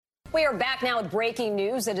We are back now with breaking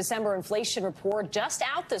news. The December inflation report just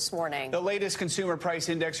out this morning. The latest consumer price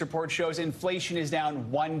index report shows inflation is down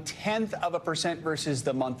 0.1% versus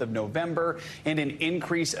the month of November and an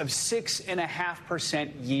increase of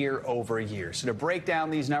 6.5% year over year. So to break down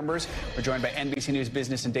these numbers, we're joined by NBC News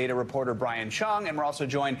business and data reporter Brian Chung, and we're also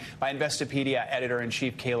joined by Investopedia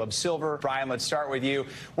editor-in-chief Caleb Silver. Brian, let's start with you.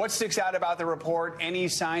 What sticks out about the report? Any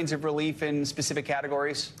signs of relief in specific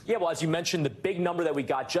categories? Yeah, well, as you mentioned, the big number that we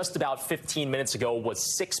got just about 15 minutes ago was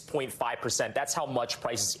 6.5%. That's how much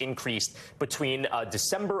prices increased between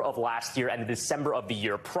December of last year and December of the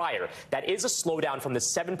year prior. That is a slowdown from the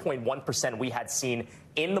 7.1% we had seen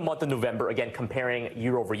in the month of November, again, comparing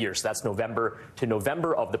year over year. So that's November to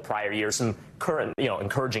November of the prior year. Some current,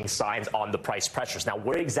 encouraging signs on the price pressures. Now,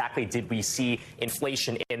 where exactly did we see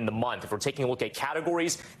inflation in the month? If we're taking a look at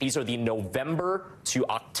categories, these are the November to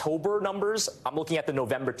October numbers. I'm looking at the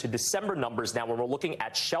November to December numbers. Now, when we're looking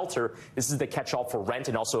at shelter, this is the catch-all for rent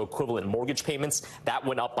and also equivalent mortgage payments. That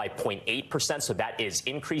went up by 0.8%, so that is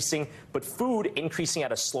increasing. But food increasing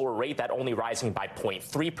at a slower rate, that only rising by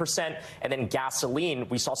 0.3%. And then gasoline,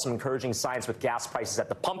 we saw some encouraging signs with gas prices at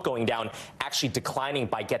the pump going down, actually declining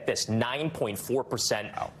by, get this,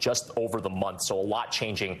 9.4% just over the month. So a lot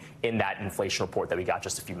changing in that inflation report that we got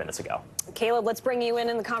just a few minutes ago. Caleb, let's bring you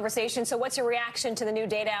in the conversation. So what's your reaction to the new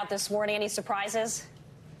data out this morning? Any surprises?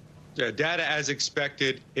 Data as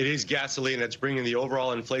expected. It is gasoline that's bringing the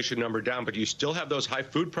overall inflation number down, but you still have those high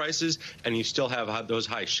food prices and you still have those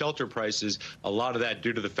high shelter prices. A lot of that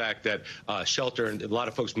due to the fact that shelter and a lot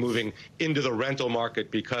of folks moving into the rental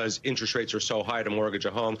market because interest rates are so high to mortgage a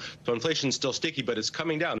home. So inflation's still sticky, but it's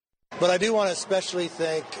coming down. But I do want to especially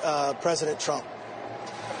thank President Trump.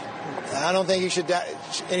 I don't think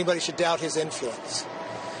anybody should doubt his influence.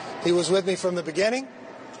 He was with me from the beginning.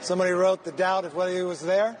 Somebody wrote the doubt of whether he was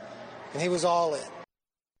there. And he was all in.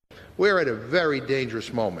 We're at a very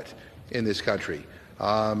dangerous moment in this country.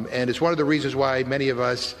 And it's one of the reasons why many of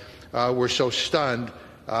us were so stunned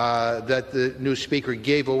that the new speaker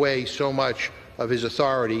gave away so much of his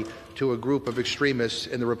authority to a group of extremists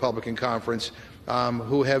in the Republican conference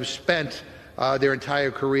who have spent their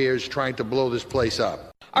entire careers trying to blow this place up.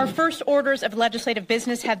 Our first orders of legislative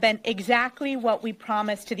business have been exactly what we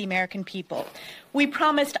promised to the American people. We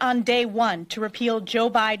promised on day one to repeal Joe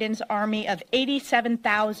Biden's army of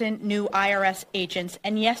 87,000 new IRS agents,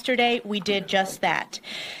 and yesterday we did just that.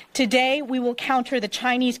 Today, we will counter the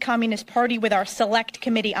Chinese Communist Party with our Select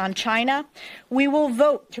Committee on China. We will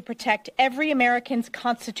vote to protect every American's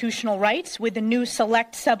constitutional rights with the new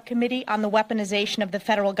Select Subcommittee on the weaponization of the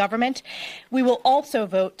federal government. We will also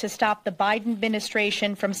vote to stop the Biden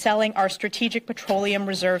administration from selling our strategic petroleum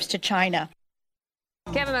reserves to China.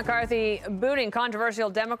 Kevin McCarthy booting controversial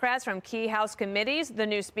Democrats from key House committees. The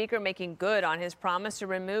new speaker making good on his promise to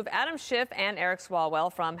remove Adam Schiff and Eric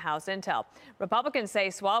Swalwell from House Intel. Republicans say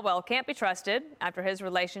Swalwell can't be trusted after his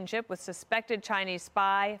relationship with suspected Chinese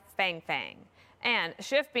spy Fang Fang. And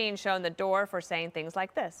Schiff being shown the door for saying things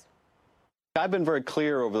like this. I've been very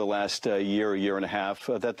clear over the last year and a half,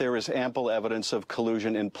 that there is ample evidence of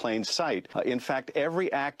collusion in plain sight. In fact,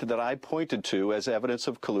 every act that I pointed to as evidence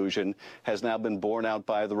of collusion has now been borne out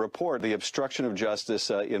by the report. The obstruction of justice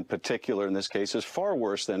in particular in this case is far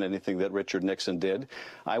worse than anything that Richard Nixon did.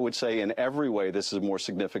 I would say in every way this is more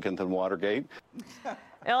significant than Watergate.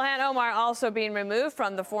 Ilhan Omar also being removed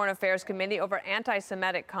from the Foreign Affairs Committee over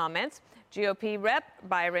anti-Semitic comments. GOP Rep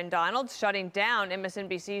Byron Donald shutting down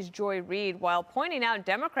MSNBC's Joy Reid while pointing out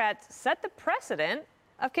Democrats set the precedent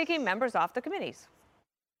of kicking members off the committees.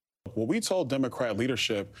 What we told Democrat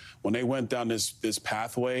leadership when they went down this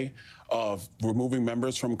pathway of removing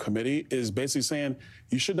members from committee is basically saying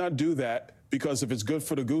you should not do that because if it's good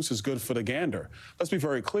for the goose, it's good for the gander. Let's be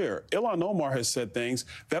very clear. Ilhan Omar has said things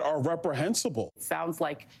that are reprehensible. Sounds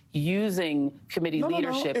like using committee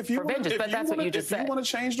leadership for vengeance, but that's what you just said. If you want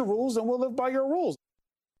to change the rules, then we'll live by your rules.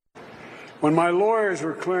 When my lawyers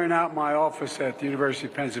were clearing out my office at the University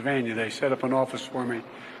of Pennsylvania, they set up an office for me,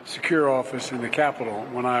 secure office in the Capitol.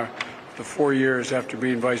 The 4 years after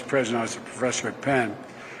being vice president, I was a professor at Penn.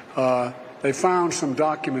 They found some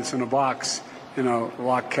documents in a box in a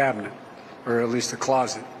locked cabinet, or at least a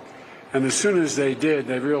closet. And as soon as they did,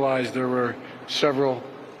 they realized there were several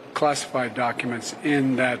classified documents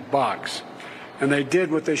in that box. And they did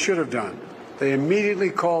what they should have done. They immediately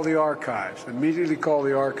called the archives,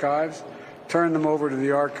 turned them over to the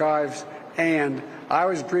archives, and I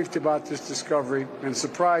was briefed about this discovery and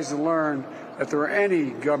surprised to learn that there were any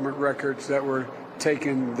government records that were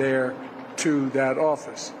taken there to that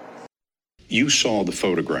office. You saw the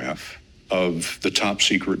photograph of the top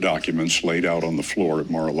secret documents laid out on the floor at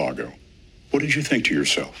Mar-a-Lago. What did you think to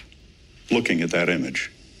yourself? looking at that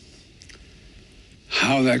image.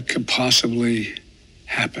 How that could possibly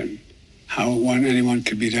happen, how anyone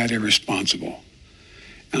could be that irresponsible.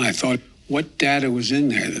 And I thought, what data was in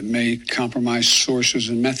there that may compromise sources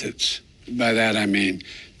and methods? By that I mean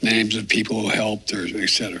names of people who helped, or et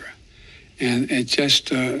cetera. And it's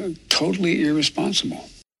just totally irresponsible.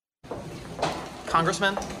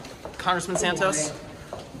 Congressman Santos,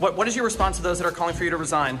 what is your response to those that are calling for you to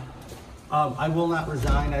resign? I will not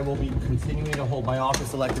resign. I will be continuing to hold my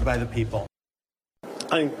office elected by the people.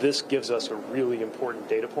 I think this gives us a really important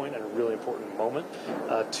data point and a really important moment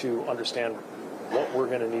to understand what we're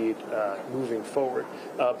going to need moving forward.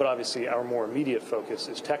 But obviously, our more immediate focus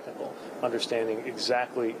is technical, understanding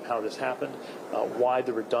exactly how this happened, why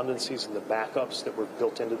the redundancies and the backups that were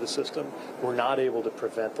built into the system were not able to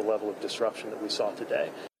prevent the level of disruption that we saw today.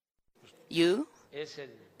 You,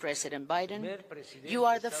 President Biden, you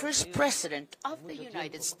are the first president of the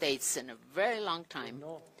United States in a very long time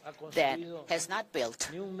that has not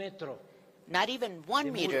built not even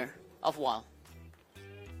 1 meter of wall.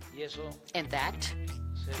 And that,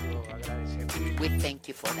 we thank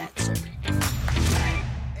you for that, sir.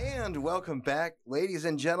 And welcome back, ladies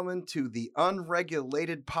and gentlemen, to the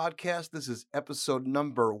Unregulated Podcast. This is episode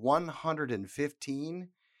number 115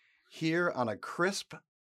 here on a crisp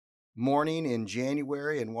morning in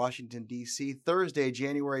January in Washington, D.C., Thursday,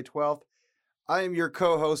 January 12th. I am your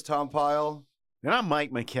co-host, Tom Pyle. And I'm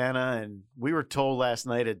Mike McKenna, and we were told last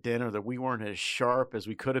night at dinner that we weren't as sharp as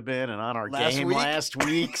we could have been and on our game last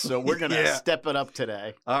week, so we're going to step it up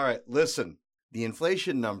today. All right, listen. The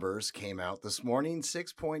inflation numbers came out this morning,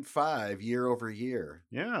 6.5 year over year.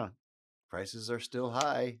 Yeah. Prices are still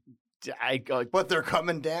high. But they're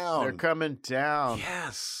coming down. They're coming down.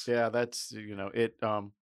 Yes. Yeah, that's, it...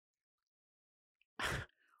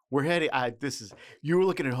 We're heading. You were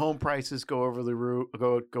looking at home prices go over the roof,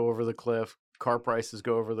 go over the cliff. Car prices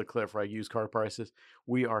go over the cliff. Right, used car prices.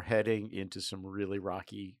 We are heading into some really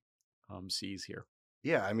rocky seas here.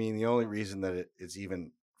 Yeah, I mean the only reason that it's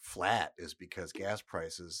even flat is because gas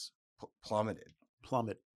prices plummeted.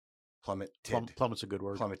 Plummet's a good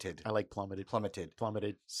word. Plummeted. I like plummeted.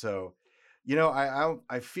 Plummeted. So,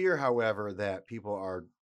 I fear, however, that people are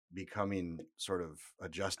becoming sort of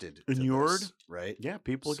adjusted, inured, right? Yeah,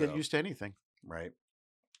 people get used to anything, right?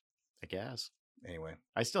 I guess. Anyway,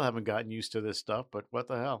 I still haven't gotten used to this stuff, but what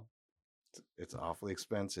the hell? It's awfully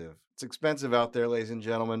expensive. It's expensive out there, ladies and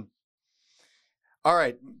gentlemen. All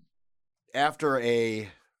right, after a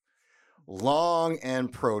long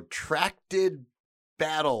and protracted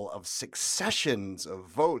battle of successions of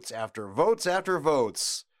votes after votes after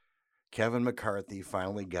votes, Kevin McCarthy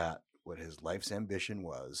finally got what his life's ambition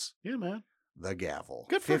was. Yeah, man. The gavel.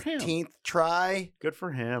 Good for 15th try. Good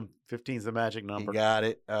for him. 15's the magic number. He got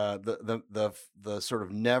it. The sort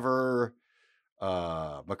of never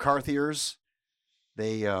McCarthyers,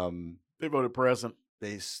 they voted present.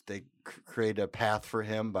 They created a path for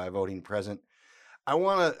him by voting present. I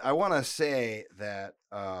wanna say that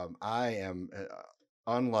I am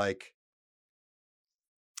unlike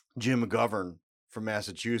Jim McGovern from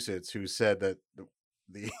Massachusetts, who said that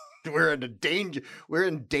we're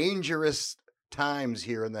in dangerous times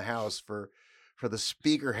here in the House for the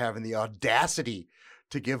Speaker having the audacity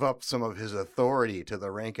to give up some of his authority to the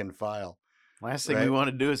rank and file. Last thing we want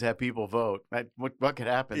to do is have people vote. What could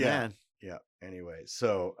happen then? Yeah. Anyway,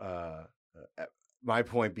 so my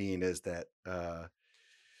point being is that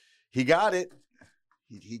he got it.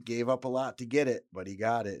 He gave up a lot to get it, but he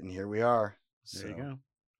got it, and here we are. There you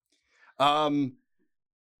go.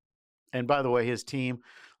 And by the way, his team,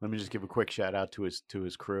 let me just give a quick shout out to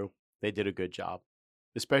his crew. They did a good job,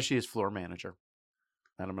 especially his floor manager.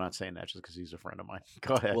 And I'm not saying that just because he's a friend of mine.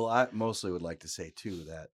 Go ahead. Well, I mostly would like to say too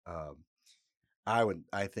that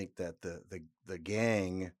I think that the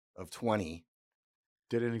gang of 20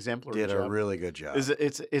 did an exemplary job. Did a really good job.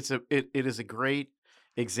 It is a great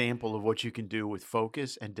example of what you can do with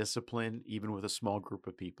focus and discipline, even with a small group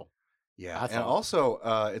of people. Yeah, and also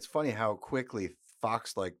it's funny how quickly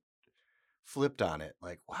Fox flipped on it.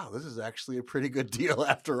 Like, wow, this is actually a pretty good deal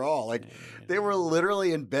after all. Like, they were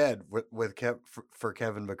literally in bed for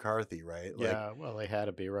Kevin McCarthy, right? Yeah, well, they had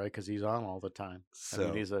to be, right? Because he's on all the time. So,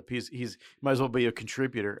 I mean, he's might as well be a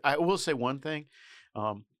contributor. I will say one thing,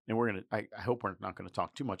 and I hope we're not going to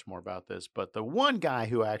talk too much more about this, but the one guy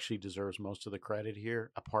who actually deserves most of the credit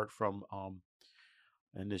here, apart from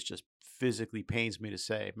and this just physically pains me to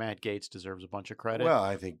say, Matt Gaetz deserves a bunch of credit. Well,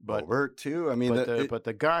 I think Boebert too. I mean, but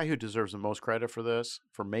the guy who deserves the most credit for this,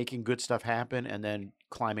 for making good stuff happen and then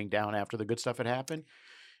climbing down after the good stuff had happened,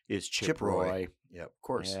 is Chip Roy. Yeah, of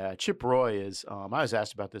course. Yeah, Chip Roy is. I was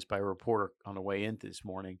asked about this by a reporter on the way in this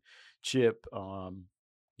morning. Chip,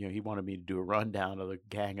 he wanted me to do a rundown of the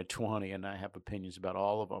Gang of 20, and I have opinions about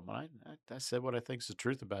all of them. And I said what I think is the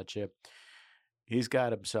truth about Chip. He's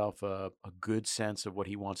got himself a good sense of what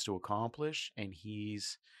he wants to accomplish, and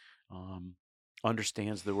he's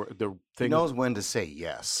understands the thing. He knows when to say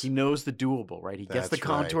yes. He knows the doable, right? He gets the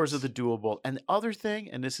contours right. of the doable. And the other thing,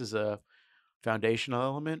 and this is a foundational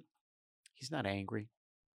element, he's not angry.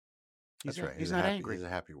 That's right. He's not angry. He's a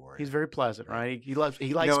happy warrior. He's very pleasant, right? He likes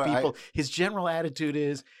people. His general attitude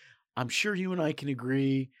is, I'm sure you and I can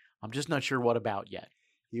agree. I'm just not sure what about yet.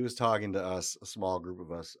 He was talking to us, a small group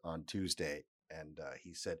of us, on Tuesday, and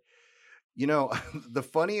he said, the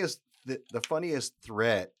funniest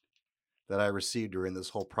threat that I received during this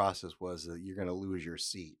whole process was that you're going to lose your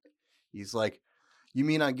seat. He's like, you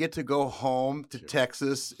mean I get to go home to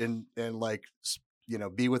Texas and like,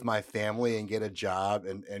 be with my family and get a job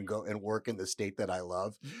and go and work in the state that I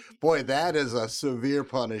love? Boy, that is a severe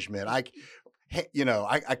punishment. I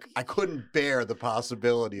couldn't bear the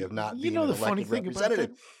possibility of not being an elected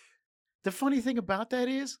representative. The funny thing about that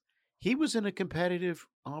is he was in a competitive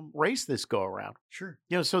race this go around. Sure.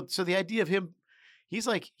 So the idea of him, he's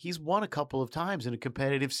won a couple of times in a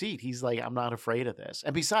competitive seat. He's like, I'm not afraid of this.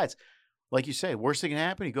 And besides, like you say, worst thing can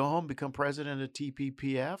happen, you go home, become president of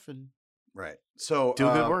TPPF, and right. So do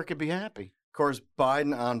good work and be happy. Of course,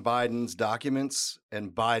 Biden on Biden's documents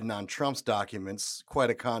and Biden on Trump's documents, quite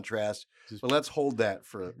a contrast. But let's hold that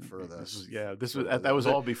for this. That was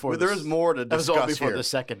all before. There's more to discuss. That was all before here. The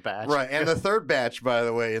second batch, right? And the third batch, by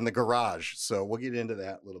the way, in the garage. So we'll get into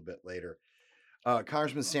that a little bit later.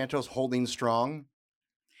 Congressman Santos holding strong.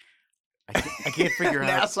 I can't figure out.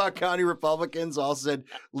 Nassau County Republicans all said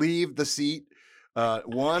leave the seat.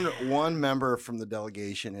 One member from the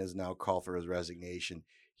delegation has now called for his resignation.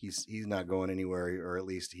 He's not going anywhere, or at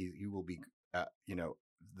least he will be.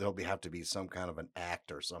 There'll have to be some kind of an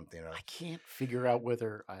act or something. I can't figure out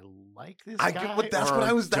whether I like this guy. That's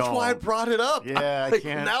why I brought it up. Yeah, I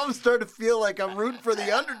can't. Now I'm starting to feel like I'm rooting for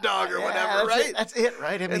the underdog or whatever. Right? That's it.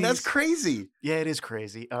 Right? I mean, and that's crazy. Yeah, it is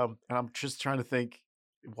crazy. And I'm just trying to think,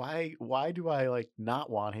 why do I not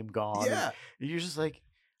want him gone? Yeah, and you're just like,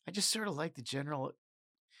 I just sort of like the general.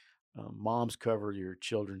 Moms cover your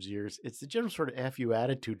children's ears. It's the general sort of F you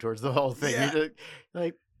attitude towards the whole thing. Yeah.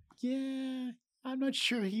 Like, yeah, I'm not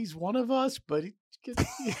sure he's one of us, but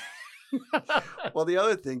well, the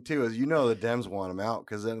other thing too is the Dems want him out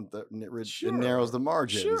because then it narrows the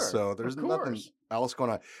margin. Sure, so there's nothing else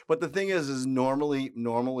going on. But the thing is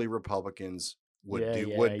normally Republicans would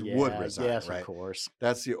resign. Yes, right? Of course.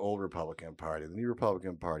 That's the old Republican Party. The new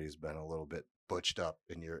Republican Party has been a little bit butched up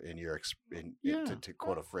to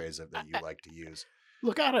quote a phrase that you like to use.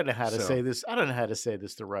 Look, I don't know how to say this. I don't know how to say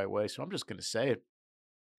this the right way, so I'm just going to say it.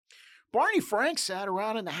 Barney Frank sat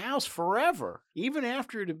around in the house forever, even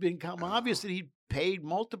after it had become obvious that he paid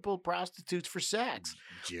multiple prostitutes for sex.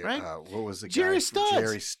 Right? What was the guy? Jerry Studs.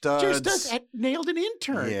 Jerry Studs had nailed an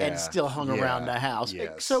intern and still hung around the house.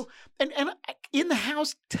 Yes. So, and in the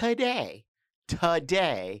house today,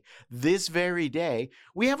 this very day,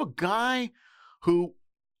 we have a guy who,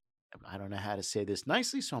 I don't know how to say this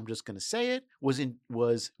nicely, so I'm just going to say it,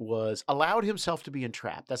 was allowed himself to be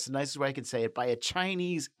entrapped. That's the nicest way I can say it, by a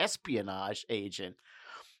Chinese espionage agent.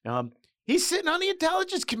 He's sitting on the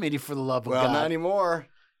intelligence committee, for the love of God. Well, not anymore.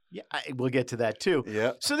 Yeah, we'll get to that too.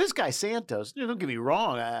 Yeah. So this guy Santos, don't get me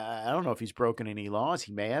wrong, I don't know if he's broken any laws.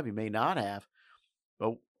 He may have, he may not have.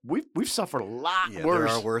 But we've suffered a lot worse. There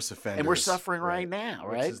are worse offenders. And we're suffering right now,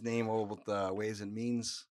 right? What's his name? With the Ways and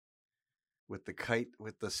Means? With the kite,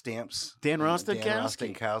 with the stamps. Dan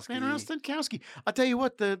Rostenkowski. I'll tell you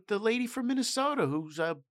what, the lady from Minnesota who's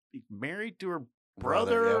married to her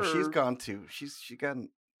brother. Yeah, she's gone too. She got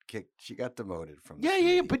kicked. She got demoted from.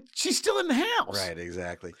 Yeah, but she's still in the house. Right,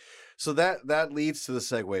 exactly. So that leads to the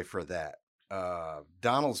segue for that.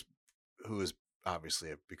 Donald's, who is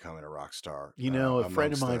obviously becoming a rock star. A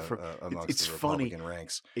friend of mine amongst the Republican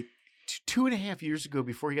ranks. 2.5 years ago,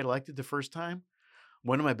 before he got elected the first time,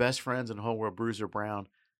 one of my best friends in the whole world, Bruiser Brown,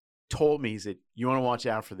 told me, he said, you want to watch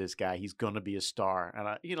out for this guy. He's going to be a star.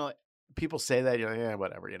 And people say that, yeah,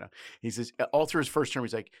 whatever, He says, all through his first term,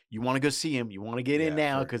 he's like, you want to go see him. You want to get in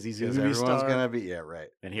now because he's going to be a star. Everyone's going to be, right.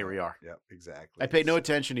 And here we are. Yep, exactly. I paid no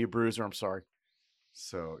attention to you, Bruiser. I'm sorry.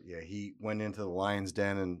 So, yeah, he went into the Lion's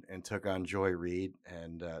Den and took on Joy Reid.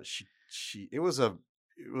 And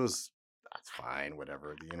that's fine,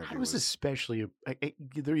 whatever. The interview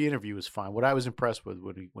the interview was fine. What I was impressed with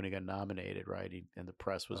when he got nominated, right? And the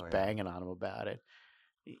press was banging on him about it.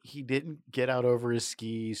 he didn't get out over his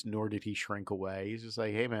skis, nor did he shrink away. He's just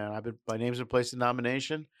like, hey, man, my name's been placed in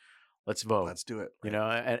nomination. Let's vote. Let's do it. You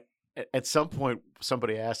know, at some point,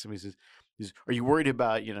 somebody asked him, he says, are you worried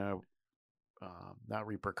about, not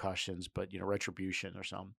repercussions, but, retribution or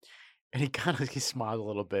something? And he smiled a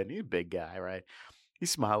little bit. He's a big guy, right? He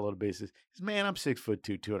smiled a little bit. He says, man, I'm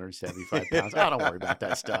 6'2", 275 pounds. I don't worry about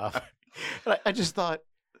that stuff. And I just thought,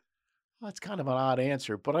 well, that's kind of an odd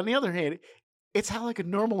answer. But on the other hand, it's how like a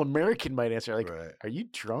normal American might answer. Like, Are you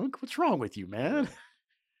drunk? What's wrong with you, man?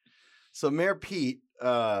 So Mayor Pete,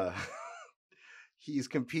 he's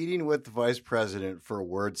competing with the vice president for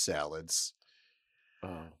word salads.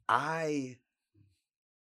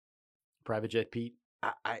 Private Jet Pete?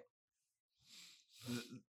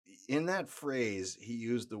 In that phrase, he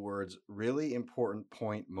used the words really important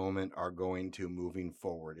point moment are going to moving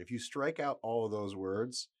forward. If you strike out all of those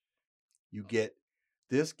words, you get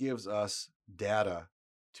this gives us data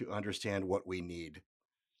to understand what we need.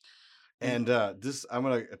 And this, I'm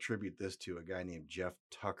going to attribute this to a guy named Jeff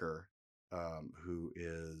Tucker, who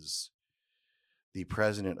is the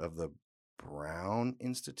president of the Brown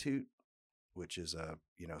Institute, which is a,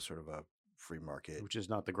 sort of a free market, which is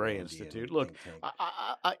not the Gray Institute. Look,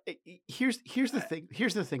 here's the thing.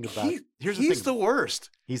 Here's the thing about he's the worst.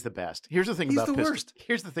 He's the best. Here's the thing he's about the worst.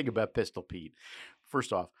 Here's the thing about Pistol Pete.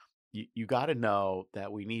 First off, you got to know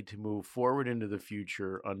that we need to move forward into the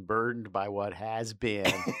future, unburdened by what has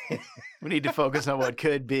been. We need to focus on what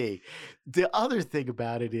could be. The other thing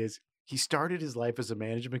about it is he started his life as a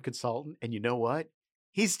management consultant, and you know what?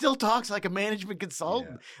 He still talks like a management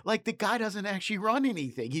consultant. Yeah. Like the guy doesn't actually run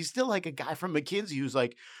anything. He's still like a guy from McKinsey who's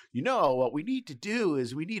like, what we need to do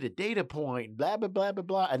is we need a data point, blah, blah, blah, blah,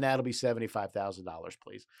 blah. And that'll be $75,000,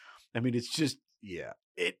 please. I mean, it's just,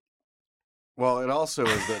 Well, it also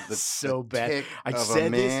is the so bad. Tick of a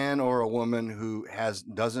man or a woman who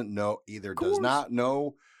doesn't know, either does not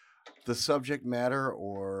know the subject matter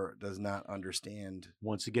or does not understand.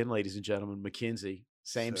 Once again, ladies and gentlemen, McKinsey,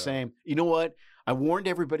 same. You know what? I warned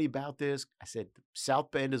everybody about this. I said, South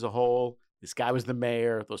Bend as a whole, this guy was the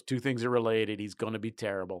mayor. Those two things are related. He's going to be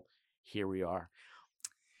terrible. Here we are.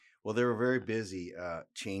 Well, they were very busy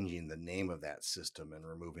changing the name of that system and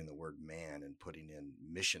removing the word man and putting in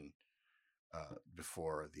mission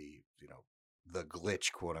before the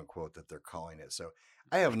glitch, quote unquote, that they're calling it. So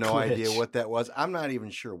I have no idea what that was. I'm not even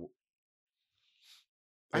sure.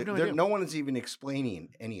 I have no idea. No one is even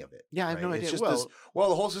explaining any of it. Yeah, I have no idea. It's just the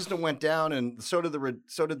whole system went down, and so did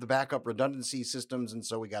the backup redundancy systems, and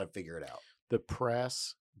so we got to figure it out. The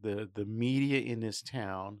press, the media in this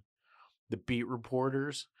town, the beat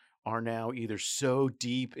reporters are now either so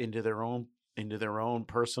deep into their own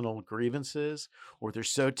personal grievances, or they're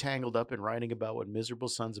so tangled up in writing about what miserable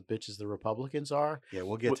sons of bitches the Republicans are. Yeah,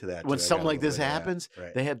 we'll get to that. When something like this happens,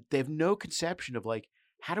 they have no conception of like,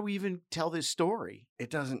 how do we even tell this story?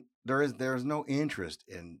 It doesn't. There's no interest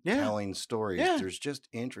in telling stories. Yeah. There's just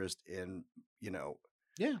interest in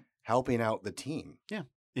helping out the team. Yeah.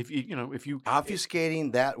 If you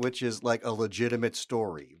obfuscating that which is like a legitimate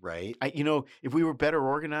story, right? If we were better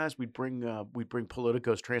organized, we'd bring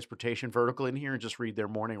Politico's transportation vertical in here and just read their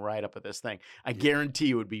morning write up of this thing. I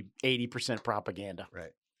guarantee it would be 80% propaganda,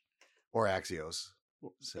 right? Or Axios.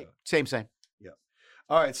 So same. Yeah.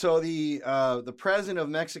 All right. So the president of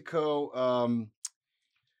Mexico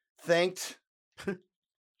thanked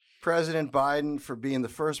President Biden for being the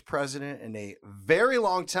first president in a very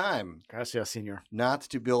long time. Gracias, senor. Not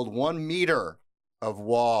to build 1 meter of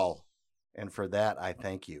wall. And for that, I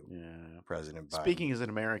thank you, President Biden. Speaking as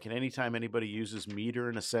an American, anytime anybody uses meter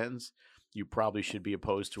in a sentence, you probably should be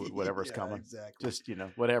opposed to it, whatever's coming. Exactly. Just,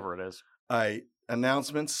 whatever it is.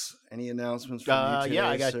 Announcements? Any announcents from you today, Yeah,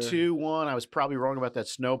 I got sir? 2. One, I was probably wrong about that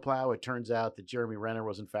snowplow. It turns out that Jeremy Renner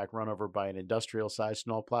was in fact run over by an industrial-sized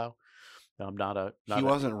snowplow. He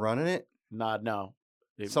wasn't running it? No.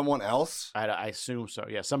 Someone else? I assume so.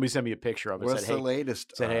 Yeah, somebody sent me a picture of it. What's the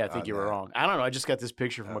latest? Said, hey, I think you were wrong. I don't know. I just got this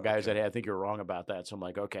picture from a guy who said, hey, I think you're wrong about that. So I'm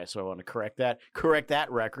like, okay, so I want to correct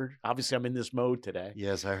that record. Obviously, I'm in this mode today.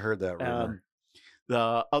 Yes, I heard that rumor.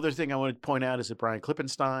 The other thing I want to point out is that Brian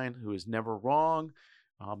Klippenstein, who is never wrong,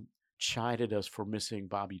 chided us for missing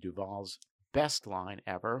Bobby Duvall's best line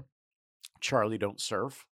ever, Charlie Don't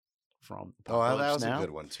Surf. From that was a good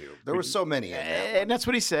one too. There were so many in that and that's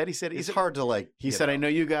what he said. He said it's hard to like. He said, "I know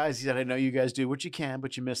you guys." He said, "I know you guys do what you can,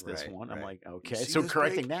 but you missed this one." I'm like, okay, so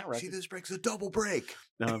correcting that record. See, this break's a double break.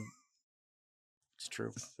 It's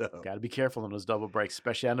true. Got to be careful on those double breaks,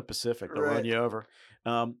 especially on the Pacific. They'll run you over.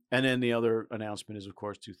 And then the other announcement is, of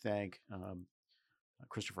course, to thank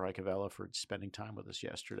Christopher Icavella for spending time with us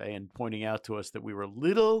yesterday and pointing out to us that we were a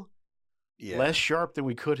little less sharp than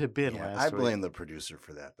we could have been last week. I blame the producer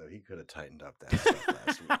for that, though. He could have tightened up that stuff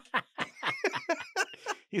last week.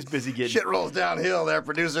 He's busy getting shit rolls downhill there,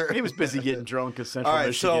 producer. He was busy getting drunk because Central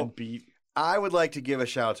Michigan beat. I would like to give a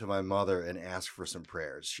shout out to my mother and ask for some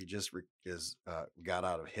prayers. She just got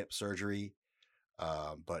out of hip surgery,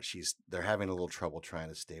 but they're having a little trouble trying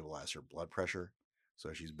to stabilize her blood pressure.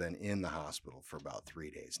 So she's been in the hospital for about 3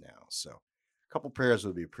 days now. So a couple prayers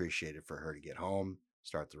would be appreciated for her to get home,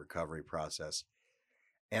 start the recovery process.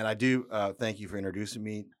 And I do thank you for introducing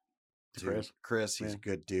me to Chris. He's a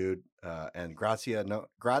good dude. And Grazia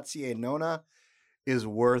Nona is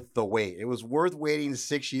worth the wait. It was worth waiting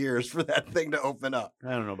 6 years for that thing to open up.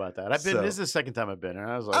 I don't know about that. This is the second time I've been there.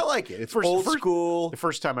 I like it. It's old school. The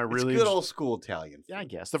first time I really good old school Italian. Yeah, I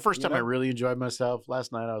guess. The first time I really enjoyed myself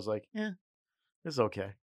last night, I was like, it's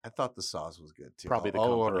okay. I thought the sauce was good too. Probably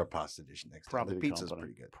I'll order a pasta dish next time. Probably the pizza's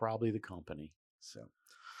pretty good. Probably the company. So,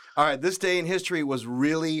 all right, this day in history was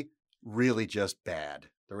really, really just bad.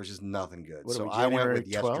 There was just nothing good. So I went with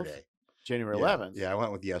 12th? yesterday. January 11th. Yeah, I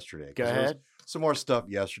went with yesterday. Go ahead. Some more stuff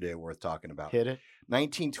yesterday worth talking about. Hit it.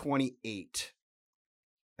 1928.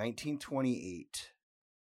 1928.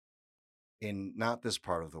 In not this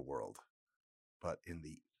part of the world, but in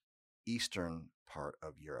the eastern part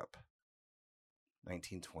of Europe.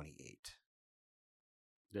 1928.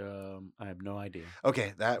 I have no idea.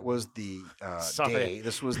 Okay, that was the day.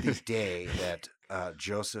 This was the day that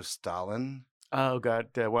Joseph Stalin. Oh God,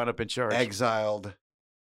 wound up in charge. Exiled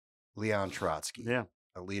Leon Trotsky. Yeah,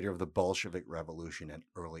 a leader of the Bolshevik Revolution and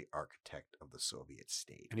early architect of the Soviet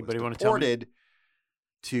state. Anybody want to tell me? Deported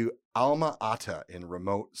to Alma-Ata in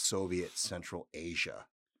remote Soviet Central Asia.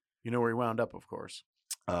 You know where he wound up, of course.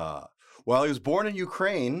 Well, he was born in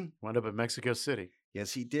Ukraine. Wound up in Mexico City.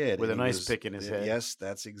 Yes, he did. With an ice pick in his head. Yes,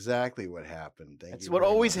 that's exactly what happened. That's what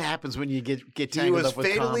always happens when you get tangled up with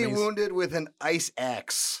He was fatally commies. wounded with an ice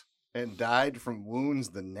axe and died from wounds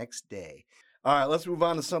the next day. All right, let's move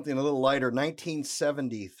on to something a little lighter.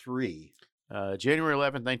 1973. January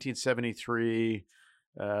 11th, 1973.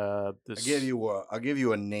 I'll give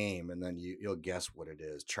you a name, and then you'll guess what it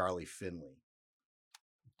is. Charlie Finley.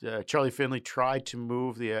 Charlie Finley tried to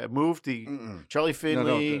move Charlie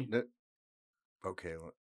Finley. No. Okay.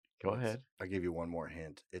 Go ahead. I'll give you one more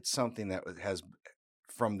hint. It's something that has,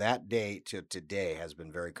 from that day to today, has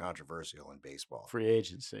been very controversial in baseball. Free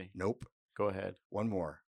agency. Nope. Go ahead. One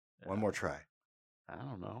more try. I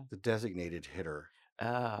don't know. The designated hitter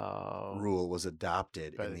rule was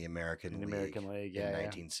adopted in the American League in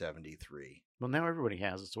 1973. Well, now everybody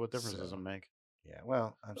has it, so what difference does it make? Yeah,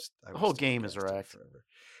 well, the whole game is wrecked.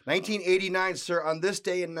 1989, sir. On this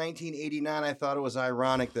day in 1989, I thought it was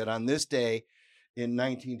ironic that on this day in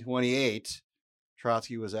 1928,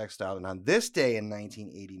 Trotsky was exiled. And on this day in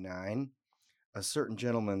 1989, a certain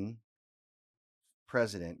gentleman,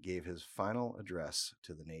 president, gave his final address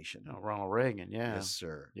to the nation. Oh, Ronald Reagan, yeah. Yes,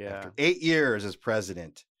 sir. Yeah. After 8 years as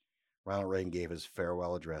president, Ronald Reagan gave his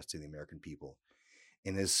farewell address to the American people.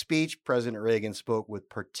 In his speech, President Reagan spoke with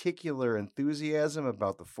particular enthusiasm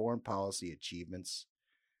about the foreign policy achievements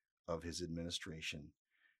of his administration.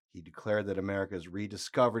 He declared that America has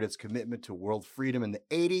rediscovered its commitment to world freedom in the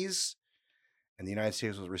 80s, and the United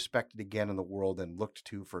States was respected again in the world and looked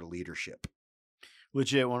to for leadership.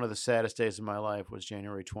 Legit, one of the saddest days of my life was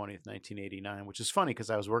January 20th, 1989, which is funny because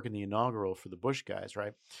I was working the inaugural for the Bush guys,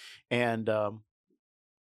 right? And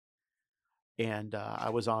I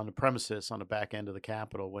was on the premises on the back end of the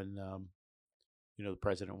Capitol when, the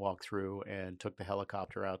president walked through and took the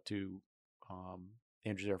helicopter out to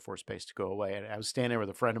Andrews Air Force Base to go away. And I was standing there with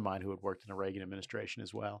a friend of mine who had worked in the Reagan administration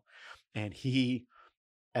as well. And he,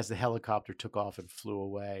 as the helicopter took off and flew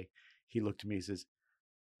away, he looked at me and says,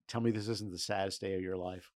 "Tell me this isn't the saddest day of your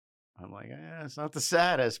life." I'm like, it's not the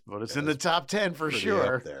saddest, but it's in the top 10 for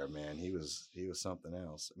sure. Up there, man. He was something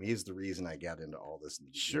else. I mean, he's the reason I got into all this.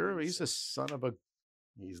 Sure, he's a son of a.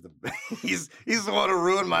 He's the one who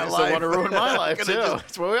ruined my life. The one who ruined my life too.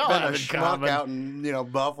 That's what we all have in common. Out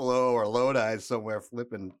in Buffalo or Lodi somewhere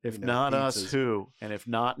flipping. If not pizzas. Us, who? And if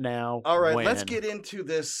not now, all right. when? Let's get into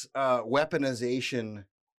this weaponization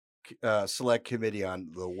select committee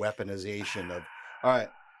on the weaponization of. All right.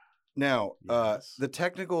 Now, the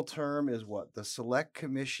technical term is what? The Select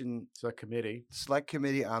Commission... Select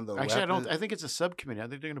Committee on the... Actually, I think it's a subcommittee. I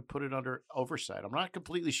think they're going to put it under oversight. I'm not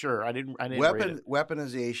completely sure. I didn't read it.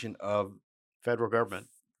 Weaponization of... Federal government.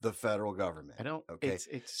 The federal government. I don't... Okay.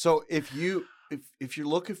 It's so if you're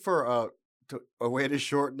looking for a way to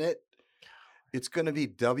shorten it, it's going to be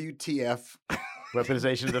WTF.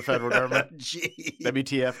 Weaponization of the federal government? G.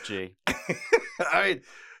 WTFG. All right.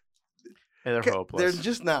 They're hopeless. They're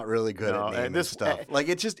just not really good at naming this stuff. Like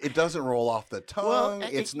it doesn't roll off the tongue. Well,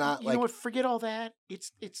 it's not you like know what? Forget all that.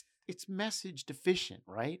 It's message deficient,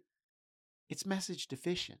 right? It's message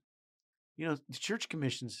deficient. You know, the church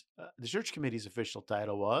committee's official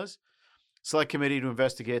title was Select Committee to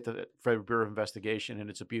investigate the Federal Bureau of Investigation and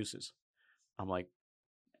its abuses. I'm like,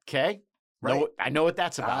 okay, right. I know what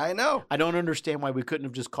that's about. I know. I don't understand why we couldn't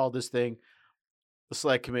have just called this thing the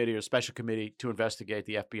Select Committee or Special Committee to investigate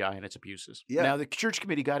the FBI and its abuses. Yeah. Now, the church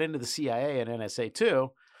committee got into the CIA and NSA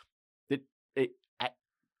too.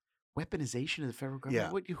 Weaponization of the federal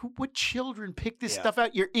government. Yeah. What children pick this stuff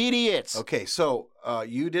out? You're idiots. Okay, so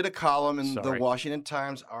you did a column in the Washington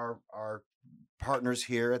Times. Our partners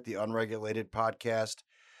here at the Unregulated Podcast.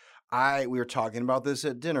 We were talking about this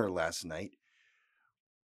at dinner last night.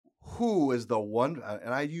 Who is the one?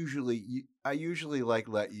 And I usually like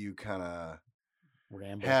let you kind of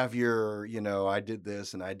have your, I did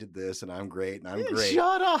this and I'm great and I'm great.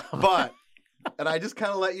 Shut up. But. And I just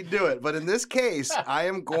kind of let you do it. But in this case, I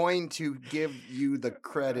am going to give you the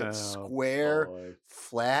credit,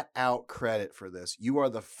 flat out credit for this. You are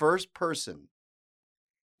the first person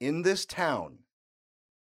in this town,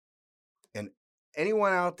 and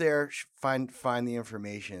anyone out there find the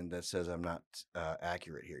information that says I'm not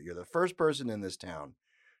accurate here. You're the first person in this town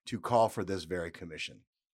to call for this very commission.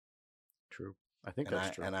 True. I think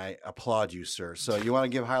that's true. And I applaud you, sir. So you want to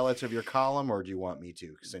give highlights of your column, or do you want me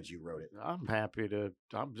to, since you wrote it? I'm happy to.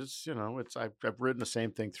 I'm just, I've written the same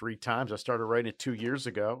thing 3 times. I started writing it 2 years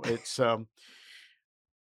ago. It's the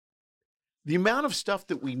amount of stuff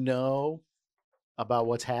that we know about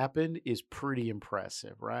what's happened is pretty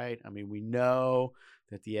impressive, right? I mean, we know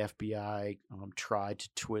that the FBI tried to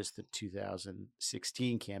twist the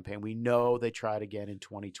 2016 campaign. We know they tried again in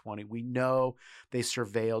 2020. We know they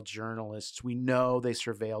surveilled journalists. We know they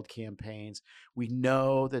surveilled campaigns. We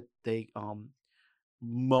know that they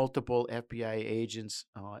multiple FBI agents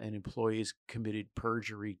and employees committed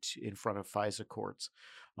perjury in front of FISA courts.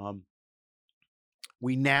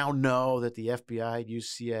 We now know that the FBI used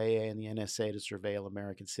CIA and the NSA to surveil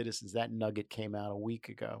American citizens. That nugget came out a week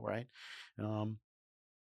ago, right?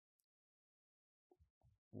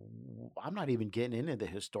 I'm not even getting into the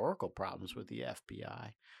historical problems with the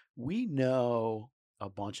FBI. We know a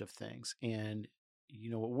bunch of things. And,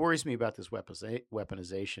 what worries me about this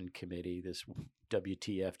weaponization committee, this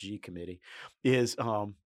WTFG committee, is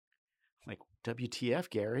like, WTF,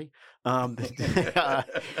 Gary?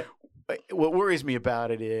 What worries me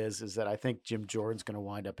about it is that I think Jim Jordan's going to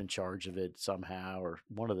wind up in charge of it somehow, or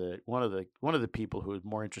one of the people who is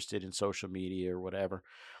more interested in social media or whatever.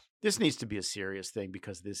 This needs to be a serious thing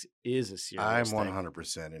because this is a serious thing. I'm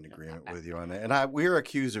 100% in agreement with you on that. And we're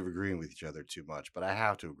accused of agreeing with each other too much, but I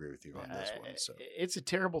have to agree with you on this one. So it's a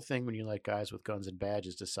terrible thing when you let guys with guns and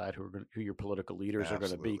badges decide who your political leaders are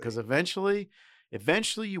going to be, because eventually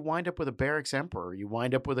you wind up with a barracks emperor. You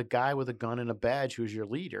wind up with a guy with a gun and a badge who's your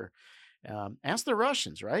leader. Ask the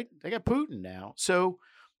Russians, right? They got Putin now. So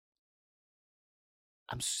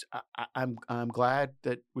I'm glad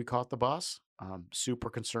that we caught the bus. I'm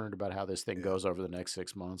super concerned about how this thing goes over the next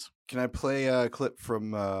 6 months. Can I play a clip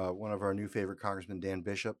from one of our new favorite Congressman, Dan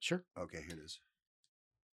Bishop? Sure. Okay, here it is.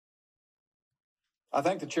 I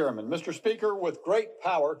thank the chairman. Mr. Speaker, with great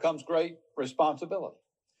power comes great responsibility.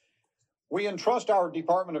 We entrust our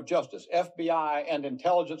Department of Justice, FBI, and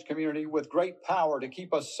intelligence community with great power to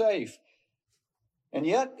keep us safe. And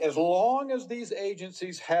yet, as long as these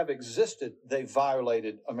agencies have existed, they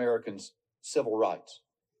violated Americans' civil rights.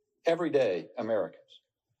 Everyday Americans.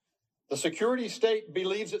 The security state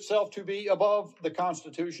believes itself to be above the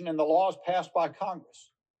Constitution and the laws passed by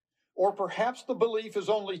Congress. Or perhaps the belief is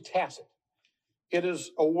only tacit. It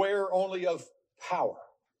is aware only of power,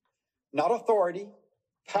 not authority,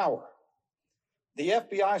 power. The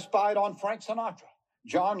FBI spied on Frank Sinatra,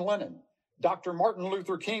 John Lennon, Dr. Martin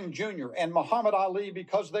Luther King Jr., and Muhammad Ali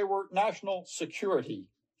because they were national security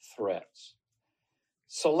threats.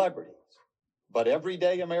 Celebrities, but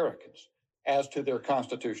everyday Americans as to their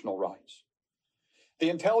constitutional rights. The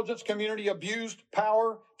intelligence community abused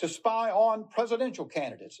power to spy on presidential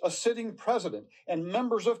candidates, a sitting president, and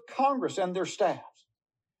members of Congress and their staffs.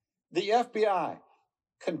 The FBI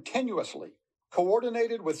continuously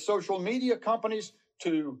coordinated with social media companies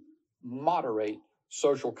to moderate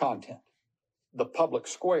social content, the public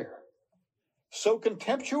square. So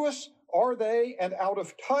contemptuous are they and out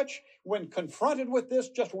of touch? When confronted with this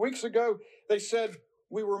just weeks ago, they said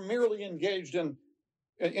we were merely engaging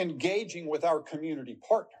with our community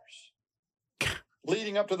partners.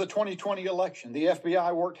 Leading up to the 2020 election, the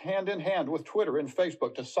FBI worked hand in hand with Twitter and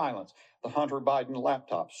Facebook to silence the Hunter Biden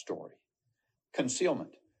laptop story.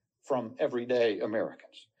 Concealment, from everyday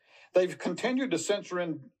Americans. They've continued to censor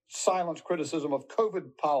and silence criticism of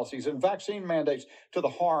COVID policies and vaccine mandates to the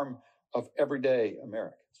harm of everyday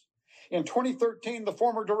Americans. In 2013, the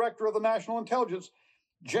former director of the National Intelligence,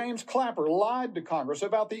 James Clapper, lied to Congress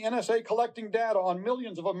about the NSA collecting data on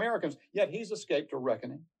millions of Americans, yet he's escaped a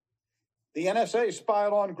reckoning. The NSA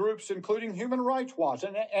spied on groups including Human Rights Watch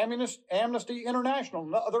and Amnesty International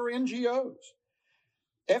and other NGOs.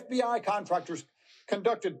 FBI contractors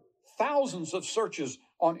conducted thousands of searches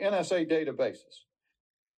on NSA databases.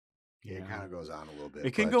 Yeah, it kind of goes on a little bit.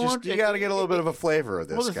 It can go on. You got to get a little bit of a flavor of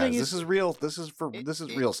this, well, guys. This is real. This is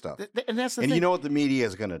real stuff. And that's the and thing. You know what the media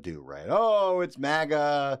is going to do, right? Oh, it's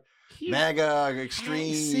MAGA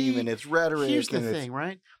extreme, and it's rhetoric. Here's the thing,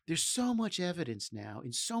 right? There's so much evidence now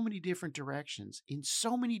in so many different directions, in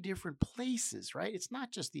so many different places, right? It's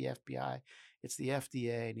not just the FBI. It's the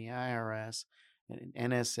FDA and the IRS and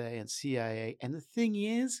NSA and CIA. And the thing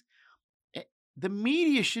is, the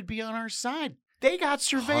media should be on our side. They got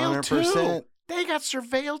surveilled 100%. too. They got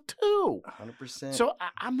surveilled too. 100%. So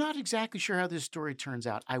I'm not exactly sure how this story turns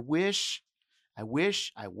out. I wish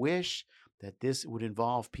that this would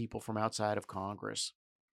involve people from outside of Congress.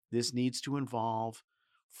 This needs to involve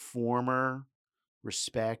former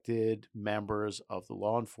respected members of the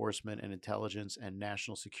law enforcement and intelligence and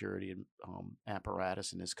national security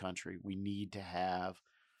apparatus in this country. We need to have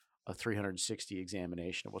a 360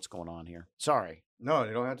 examination of what's going on here. Sorry. No,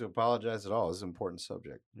 you don't have to apologize at all. This is an important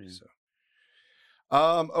subject. Yeah.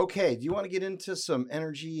 So. Okay, do you want to get into some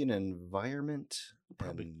energy and environment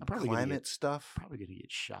and climate stuff? Probably going to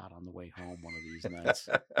get shot on the way home one of these nights.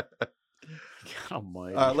 God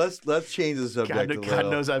almighty. Let's change the subject. God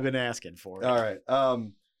knows I've been asking for it. All right.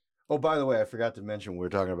 Oh, by the way, I forgot to mention we were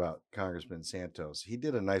talking about Congressman Santos. He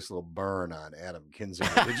did a nice little burn on Adam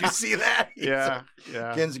Kinzinger. Did you see that? Yeah.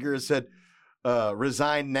 Kinzinger said,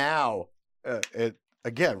 "Resign now."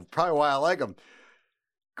 Again, probably why I like him.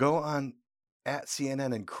 Go on at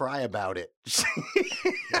CNN and cry about it. So,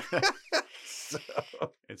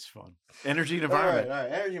 it's fun. Energy and environment. All right.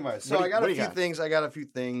 Energy and environment. So I got a few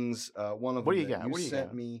things. One of them you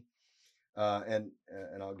sent me, and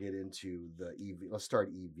I'll get into the EV. Let's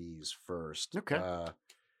start EVs first. Okay.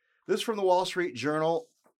 This is from the Wall Street Journal.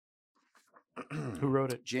 Who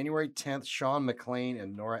wrote it? January 10th. Sean McLean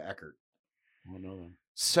and Nora Eckert. I don't know them.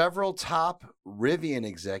 Several top Rivian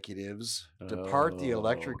executives depart the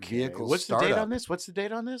electric vehicle What's startup. the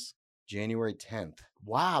date on this? January 10th.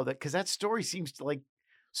 Wow, because that story seems to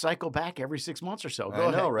cycle back every 6 months or so. Go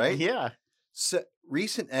ahead. Right? Yeah.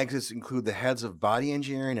 Recent exits include the heads of body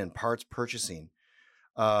engineering and parts purchasing.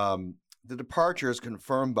 The departures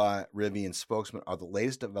confirmed by Rivian spokesman are the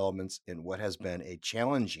latest developments in what has been a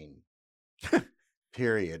challenging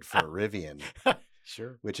period for Rivian.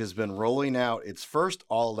 Sure. Which has been rolling out its first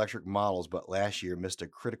all-electric models, but last year missed a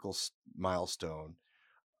critical milestone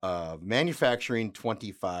of manufacturing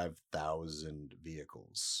 25,000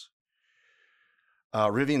 vehicles.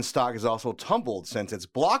 Rivian stock has also tumbled since its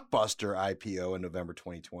blockbuster IPO in November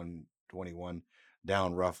 2021,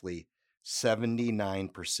 down roughly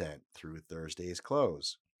 79% through Thursday's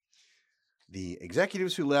close. The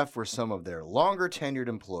executives who left were some of their longer-tenured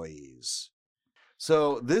employees.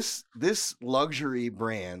 So this luxury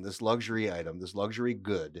brand, this luxury item, this luxury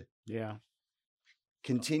good,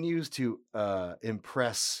 continues to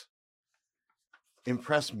impress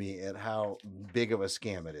me at how big of a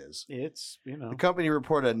scam it is. It's the company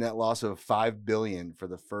reported a net loss of $5 billion for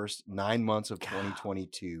the first 9 months of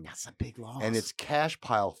 2022. That's a big loss. And its cash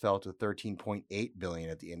pile fell to $13.8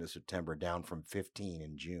 billion at the end of September, down from $15 billion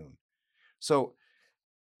in June. So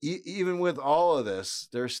even with all of this,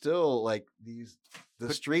 there's still the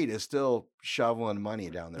street is still shoveling money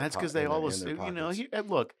down there. That's because they always,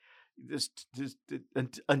 look,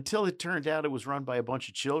 until it turned out it was run by a bunch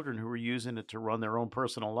of children who were using it to run their own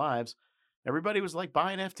personal lives. Everybody was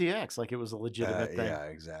buying FTX like it was a legitimate thing. Yeah,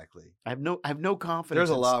 exactly. I have no confidence. There's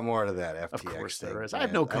a lot more to that FTX. Of course thing, there is. Man. I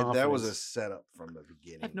have no confidence. That was a setup from the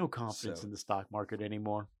beginning. I have no confidence in the stock market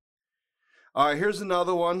anymore. All right, here's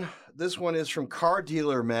another one. This one is from Car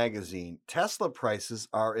Dealer Magazine. Tesla prices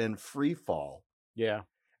are in free fall. Yeah.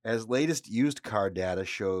 As latest used car data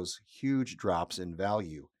shows huge drops in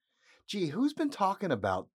value. Gee, who's been talking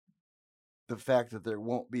about the fact that there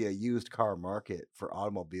won't be a used car market for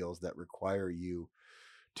automobiles that require you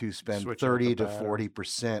to spend 30 to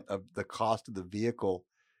 40% of the cost of the vehicle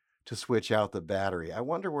to switch out the battery? I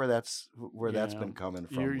wonder where that's been coming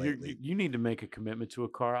from lately. You need to make a commitment to a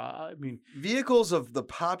car. I mean, vehicles of the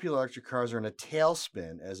popular electric cars are in a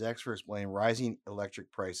tailspin as experts blame rising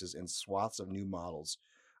electric prices and swaths of new models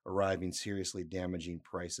arriving seriously damaging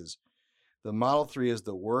prices. The Model 3 is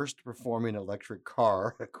the worst performing electric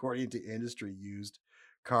car, according to industry used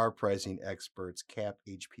car pricing experts, Cap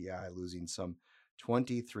HPI, losing some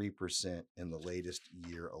 23% in the latest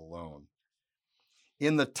year alone.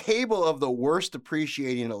 In the table of the worst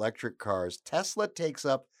appreciating electric cars, Tesla takes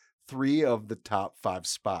up 3 of the top 5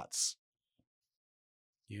 spots.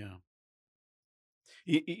 Yeah.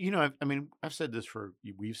 I've said this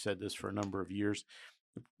we've said this for a number of years.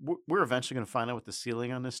 We're eventually going to find out what the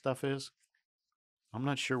ceiling on this stuff is. I'm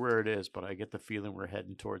not sure where it is, but I get the feeling we're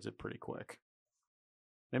heading towards it pretty quick.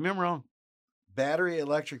 Maybe I'm wrong. Battery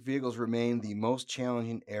electric vehicles remain the most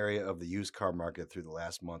challenging area of the used car market through the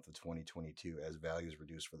last month of 2022 as values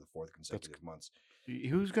reduced for the 4th consecutive months.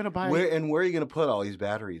 Who's going to buy where are you going to put all these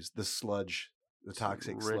batteries? The sludge, the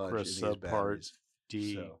toxic sludge in these batteries.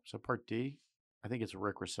 Subpart D? I think it's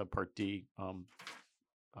RCRA Subpart D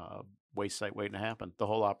waste site waiting to happen. The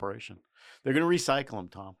whole operation. They're going to recycle them,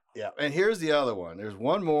 Tom. Yeah, and here's the other one. There's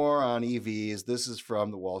one more on EVs. This is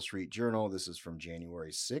from the Wall Street Journal. This is from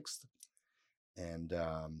January 6th. And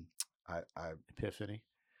Epiphany.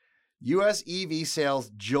 U.S. EV sales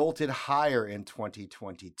jolted higher in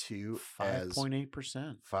 2022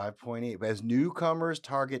 5.8%. 5.8 as newcomers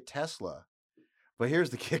target Tesla. But here's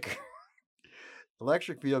the kicker.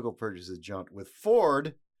 Electric vehicle purchases jumped with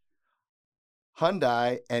Ford,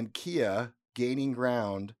 Hyundai, and Kia gaining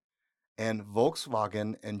ground and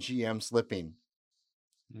Volkswagen and GM slipping.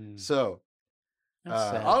 So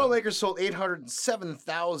automakers sold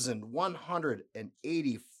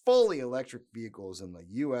 807,180 fully electric vehicles in the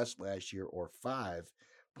U.S. last year, or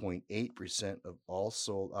 5.8% of all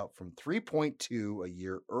sold, up from 3.2 a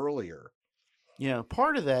year earlier. Yeah,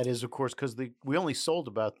 part of that is, of course, because we only sold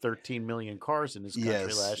about 13 million cars in this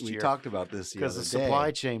country last year. We talked about this because of supply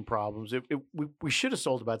chain problems. We should have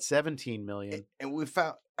sold about 17 million. And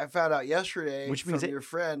I found out yesterday, which means your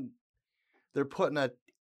friend, they're putting a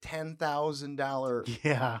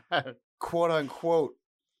 $10,000 quote unquote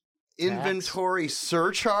inventory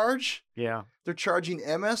surcharge. Yeah. They're charging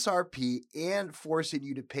MSRP and forcing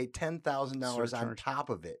you to pay $10,000 on top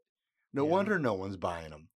of it. No wonder no one's buying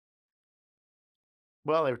them.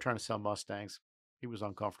 Well, they were trying to sell Mustangs. He was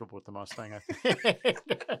uncomfortable with the Mustang, I think.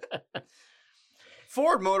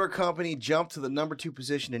 Ford Motor Company jumped to the number 2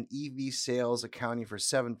 position in EV sales, accounting for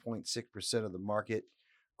 7.6% of the market,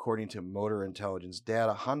 according to Motor Intelligence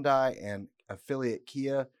data. Hyundai and affiliate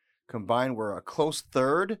Kia combined were a close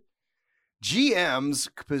third. GM's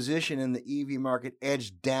position in the EV market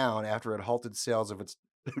edged down after it halted sales of its...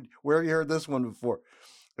 Where have you heard this one before?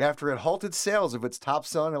 After it halted sales of its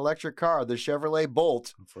top-selling electric car, the Chevrolet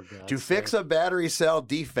Bolt, to fix a battery cell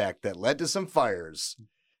defect that led to some fires.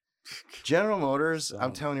 General Motors,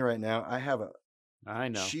 I'm telling you right now, I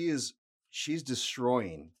know. She's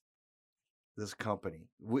destroying this company.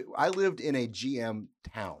 I lived in a GM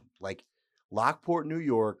town, like Lockport, New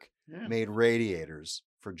York, made radiators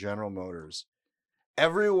for General Motors.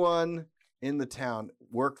 Everyone in the town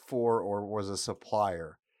worked for or was a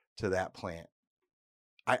supplier to that plant.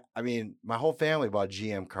 I mean, my whole family bought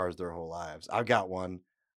GM cars their whole lives. I've got one.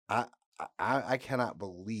 I cannot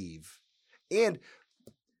believe. And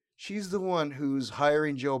she's the one who's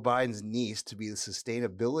hiring Joe Biden's niece to be the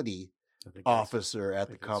sustainability officer at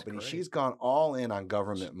the company. She's gone all in on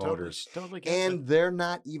government motors. Totally and they're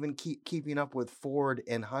not even keeping up with Ford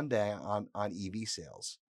and Hyundai on EV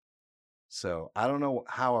sales. So I don't know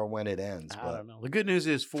how or when it ends. I don't know. The good news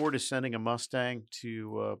is Ford is sending a Mustang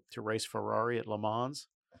to race Ferrari at Le Mans.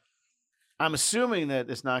 I'm assuming that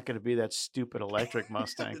it's not going to be that stupid electric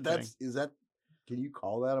Mustang thing. Can you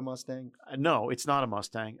call that a Mustang? No, it's not a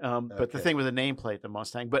Mustang. But the thing with the nameplate, the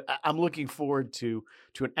Mustang. But I'm looking forward to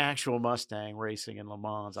an actual Mustang racing in Le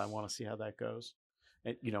Mans. I want to see how that goes.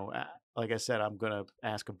 And, like I said, I'm going to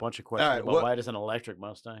ask a bunch of questions about why does an electric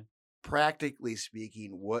Mustang? Practically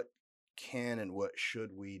speaking, what can and what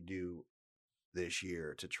should we do this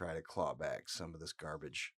year to try to claw back some of this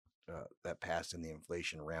garbage that passed in the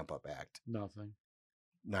Inflation Ramp-Up Act? Nothing.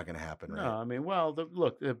 Not going to happen, right? No, I mean, well,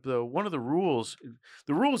 one of the rules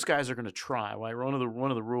guys are going to try. Right? One of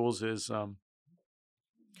the rules is one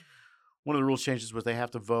of the rules changes was they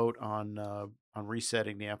have to vote on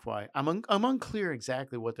resetting the FY. I'm unclear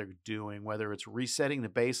exactly what they're doing, whether it's resetting the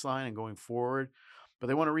baseline and going forward, but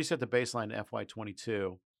they want to reset the baseline to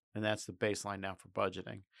FY22, and that's the baseline now for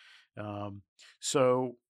budgeting.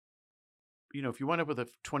 So, if you went up with a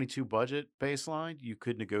 22 budget baseline, you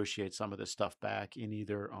could negotiate some of this stuff back in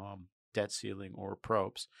either debt ceiling or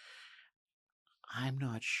PROPs. I'm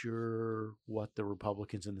not sure what the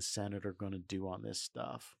Republicans in the Senate are going to do on this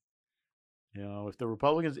stuff.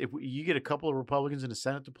 If you get a couple of Republicans in the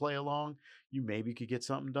Senate to play along, you maybe could get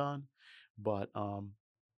something done. But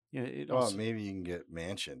it well, also, maybe you can get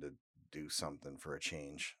Manchin to do something for a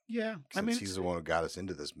change. Yeah, since he's the one who got us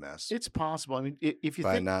into this mess. It's possible. I mean, if you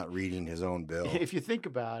by think, not reading his own bill. if you think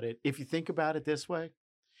about it this way,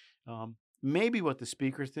 maybe what the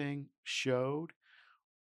speaker thing showed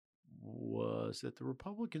was that the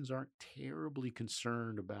Republicans aren't terribly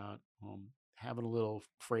concerned about having a little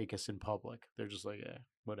fracas in public. They're just like,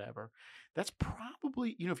 whatever. That's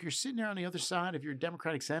probably, if you're sitting there on the other side, if you're a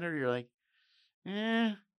Democratic senator, you're like,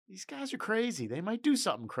 these guys are crazy. They might do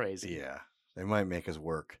something crazy. Yeah, they might make us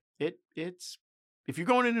work. It's if you're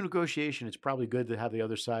going into negotiation, it's probably good to have the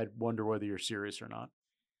other side wonder whether you're serious or not.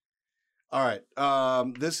 All right.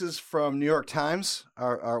 This is from New York Times,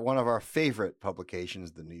 our one of our favorite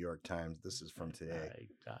publications, the New York Times. This is from today.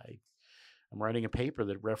 I'm writing a paper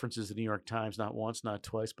that references the New York Times not once, not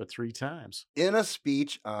twice, but 3 times. In a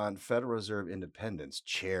speech on Federal Reserve independence,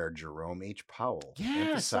 Chair Jerome H. Powell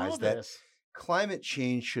emphasized that climate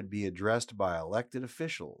change should be addressed by elected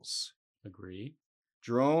officials. Agree.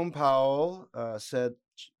 Jerome Powell said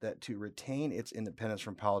that to retain its independence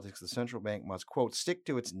from politics, the central bank must, quote, stick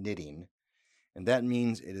to its knitting. And that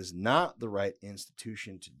means it is not the right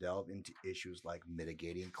institution to delve into issues like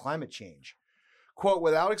mitigating climate change. Quote,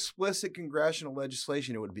 without explicit congressional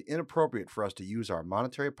legislation, it would be inappropriate for us to use our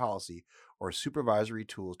monetary policy or supervisory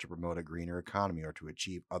tools to promote a greener economy or to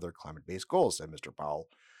achieve other climate-based goals, said Mr. Powell,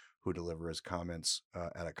 who delivered his comments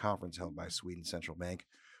at a conference held by Sweden Central Bank.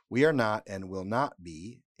 We are not and will not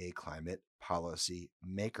be a climate policy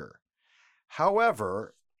maker.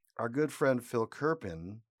 However, our good friend Phil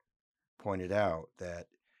Kerpen pointed out that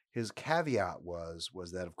his caveat was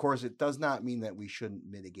that, of course, it does not mean that we shouldn't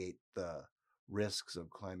mitigate the risks of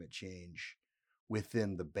climate change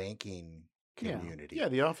within the banking community. Yeah,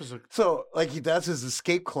 the office of... So, that's his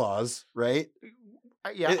escape clause, right?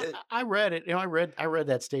 I read it. I read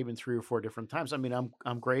that statement 3 or 4 different times. I mean,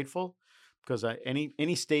 I'm grateful because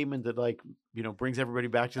any statement that brings everybody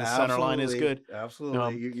back to the center line is good.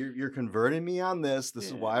 Absolutely, you're converting me on this. This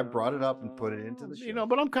is why I brought it up and put it into the show.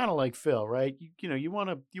 But I'm kind of like Phil, right? You want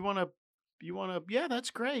to. Yeah, that's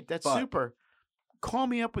great. That's super. Call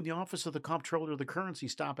me up when the Office of the Comptroller of the Currency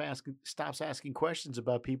stops asking questions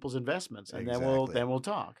about people's investments, and then we'll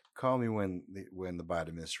talk. Call me when the Biden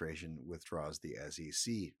administration withdraws the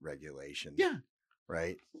SEC regulation. Yeah,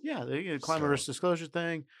 right. Yeah, the climate risk disclosure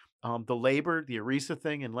thing, the ERISA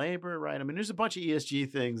thing in labor, right? I mean, there's a bunch of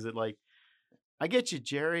ESG things that I get you,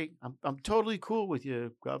 Jerry. I'm totally cool with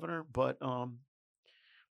you, Governor, but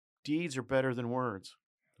deeds are better than words.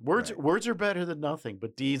 Words are better than nothing,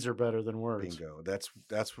 but deeds are better than words. Bingo. That's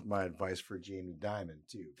my advice for Jamie Dimon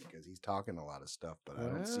too, because he's talking a lot of stuff, but I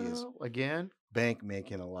don't see his bank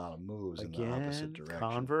making a lot of moves in the opposite direction.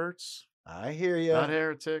 Converts. I hear you. Not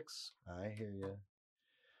heretics. I hear you.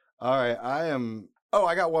 All right,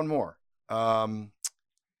 I got one more.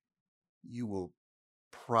 You will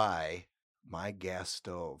pry my gas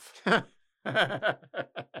stove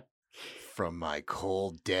from my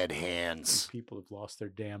cold, dead hands. People have lost their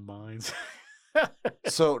damn minds.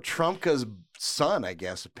 So Trumka's son, I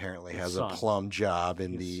guess, apparently has a plum job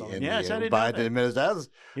in the Biden administration. That's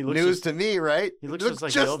news to me, right? He looks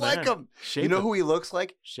just like him. You know who he looks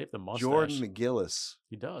like? Shave the mustache. Jordan McGillis.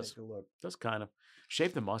 He does. Take a look. Does kind of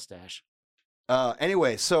shave the mustache.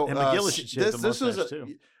 Anyway, so and McGillis should shave the mustache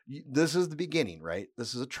too. This is the beginning, right?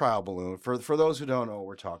 This is a trial balloon. For those who don't know what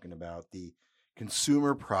we're talking about, the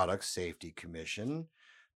Consumer Product Safety Commission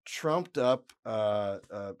trumped up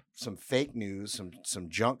some fake news, some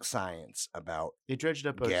junk science about they dredged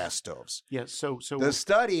up gas stoves. Yeah, so the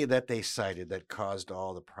study that they cited that caused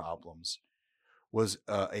all the problems was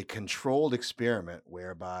a controlled experiment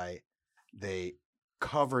whereby they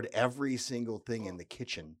covered every single thing in the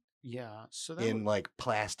kitchen. Yeah, so in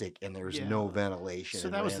plastic, and there was no ventilation. So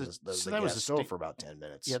that was the stove for about 10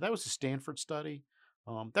 minutes. Yeah, that was a Stanford study.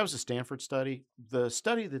 That was a Stanford study. The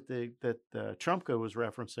study that Trumka was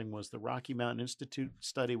referencing was the Rocky Mountain Institute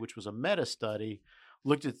study, which was a meta study.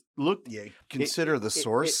 Consider the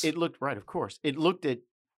source. It looked right, of course. It looked at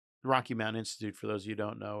the Rocky Mountain Institute. For those of you who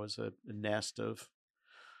don't know, is a nest of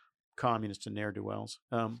communists and ne'er-do-wells.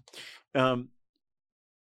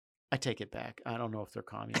 I take it back. I don't know if they're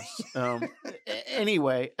communists.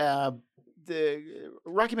 Anyway, the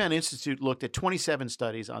Rocky Mountain Institute looked at 27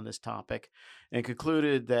 studies on this topic and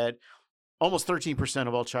concluded that almost 13%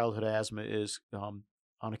 of all childhood asthma is on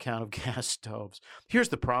account of gas stoves. Here's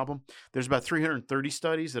the problem. There's about 330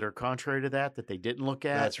 studies that are contrary to that they didn't look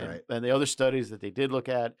at. That's right. And the other studies that they did look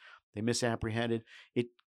at, they misapprehended. It's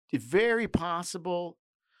very possible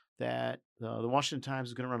that the Washington Times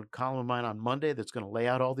is going to run a column of mine on Monday that's going to lay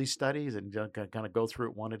out all these studies and kind of go through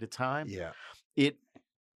it one at a time. Yeah.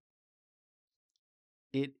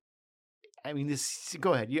 I mean, this.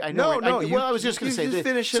 Go ahead. I was just going to say just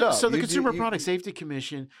finish it up. So the Consumer Product Safety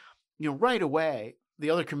Commission, right away, the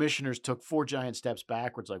other commissioners took 4 giant steps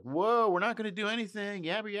backwards. Like, whoa, we're not going to do anything.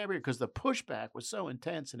 Yabba yabba, because the pushback was so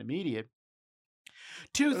intense and immediate.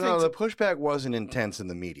 Two things. No, the pushback wasn't intense in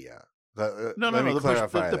the media. The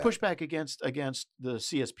pushback against the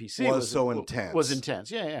CSPC was so intense. Was intense.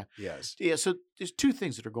 Yeah. Yes. Yeah. So there's 2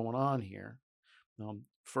 things that are going on here.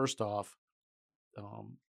 First off,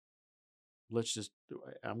 I'm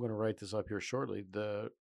going to write this up here shortly. The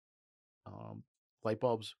light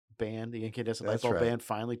bulbs ban, the incandescent light bulb ban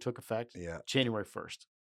finally took effect. Yeah. January 1st,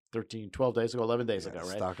 12 days ago, 11 days ago,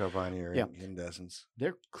 right? Stock up on your incandescents.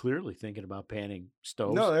 They're clearly thinking about banning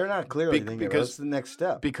stoves. No, they're not clearly thinking about it. That's the next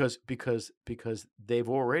step. Because they've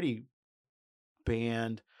already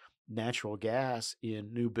banned natural gas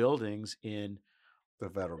in new buildings in the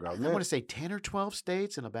federal government. I want to say 10 or 12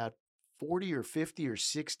 states and about 40 or 50 or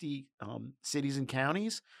 60 cities and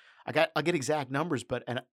counties. I'll get exact numbers, but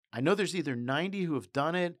I know there's either 90 who have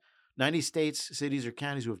done it, 90 states, cities, or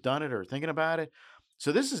counties who have done it or are thinking about it.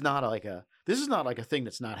 So this is not like a thing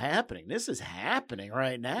that's not happening. This is happening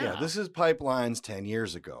right now. Yeah, this is pipelines 10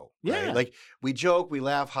 years ago. Yeah, right? Like we joke, we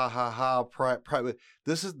laugh, ha ha ha.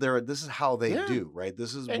 This is how they do, right?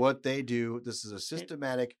 This is what they do. This is a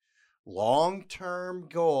systematic, long-term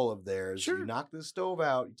goal of theirs. Sure. You knock the stove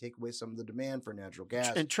out, you take away some of the demand for natural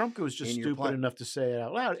gas. And Trump was just stupid enough to say it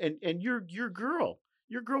out loud. And your girl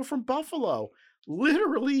from Buffalo,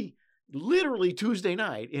 literally Tuesday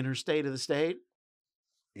night in her State of the State.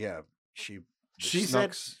 Yeah, she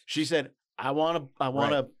said, I want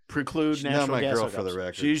to preclude She's natural not my gas girl hookups. for the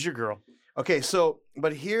record. She's your girl. Okay, so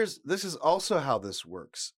but this is also how this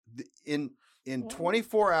works. In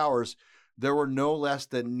 24 hours, there were no less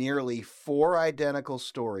than nearly 4 identical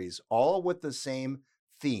stories, all with the same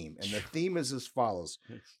theme, and the theme is as follows.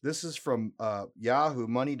 This is from Yahoo,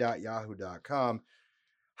 money.yahoo.com.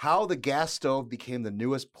 How the gas stove became the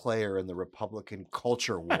newest player in the Republican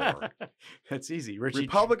culture war. That's easy.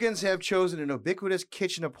 Republicans have chosen an ubiquitous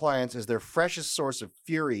kitchen appliance as their freshest source of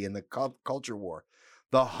fury in the culture war.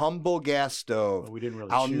 The humble gas stove. Well, we didn't really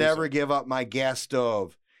I'll never give up my gas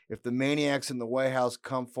stove. If the maniacs in the White House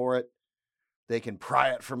come for it, they can pry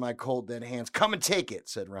it from my cold, dead hands. Come and take it,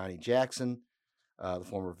 said Ronnie Jackson, the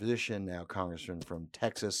former physician, now congressman from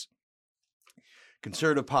Texas.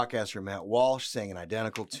 Conservative podcaster Matt Walsh sang an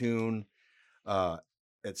identical tune,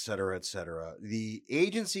 et cetera, et cetera. The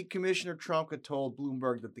agency commissioner Trump had told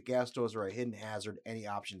Bloomberg that the gas stoves are a hidden hazard, any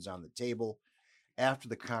options on the table. After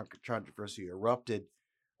the controversy erupted,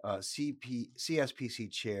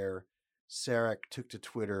 CSPC chair Sarek took to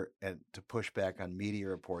Twitter and to push back on media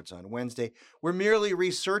reports on Wednesday. We're merely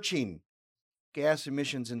researching gas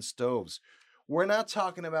emissions in stoves. We're not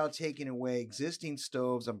talking about taking away existing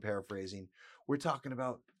stoves. I'm paraphrasing. We're talking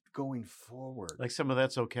about going forward. Like some of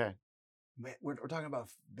that's okay. We're talking about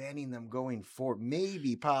banning them going forward.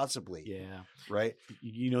 Maybe, possibly. Yeah. Right?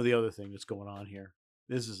 You know the other thing that's going on here.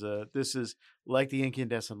 This is like the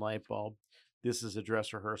incandescent light bulb. This is a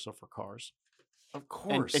dress rehearsal for cars. Of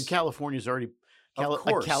course. And California has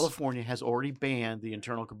already banned the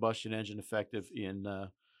internal combustion engine effective in,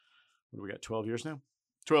 what do we got, 12 years now?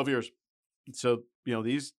 12 years. So,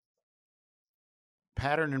 these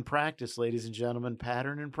pattern and practice, ladies and gentlemen,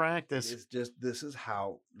 pattern and practice. It's just, this is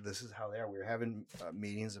how they are. We're having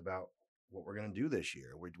meetings about what we're going to do this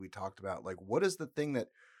year. We talked about, like, what is the thing that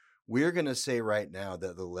we're going to say right now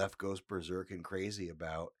that the left goes berserk and crazy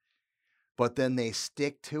about, but then they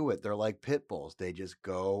stick to it. They're like pit bulls. They just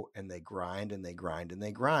go and they grind and they grind and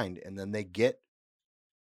they grind, and then they get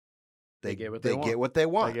what they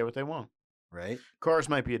want. Right? Cars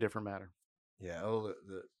might be a different matter. Yeah.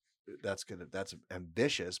 That's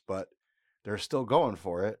ambitious, but they're still going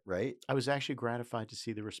for it, right? I was actually gratified to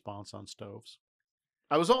see the response on stoves.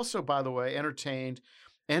 I was also, by the way, entertained,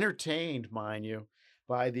 mind you,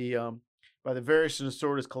 by the various and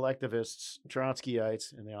assorted collectivists,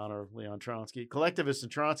 Trotskyites, in the honor of Leon Trotsky, collectivists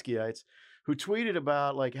and Trotskyites, who tweeted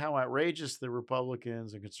about like how outrageous the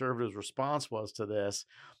Republicans and conservatives' response was to this.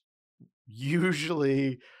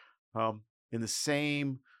 Usually, in the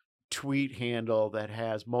same tweet handle that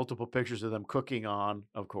has multiple pictures of them cooking on,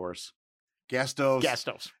 of course, gas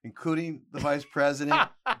stoves, including the vice president,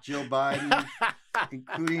 Jill Biden,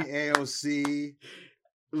 including AOC,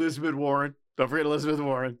 Elizabeth Warren. Don't forget Elizabeth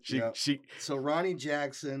Warren. So Ronnie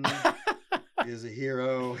Jackson is a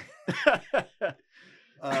hero.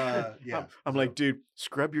 Yeah. I'm like, dude,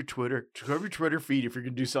 scrub your Twitter feed if you're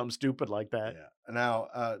gonna do something stupid like that. Yeah.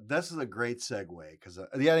 Now, this is a great segue because do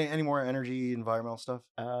you have any more energy, environmental stuff?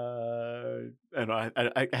 And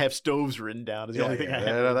I have stoves written down. Is the only thing I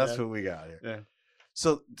have. That's what we got here. Yeah.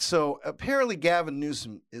 So apparently Gavin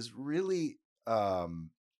Newsom is really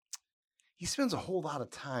he spends a whole lot of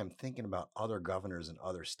time thinking about other governors in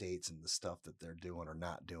other states and the stuff that they're doing or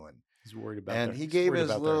not doing. He's worried about. And he gave his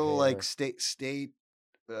little like state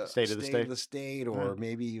of the state, or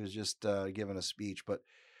maybe he was just giving a speech. But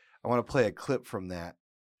I want to play a clip from that.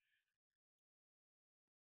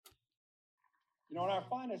 You know, in our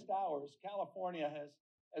finest hours, California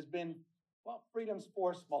has been, well, freedom's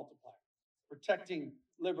force multiplier, protecting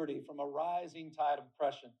liberty from a rising tide of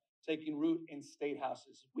oppression, taking root in state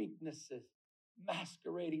houses, weaknesses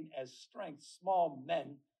masquerading as strengths, small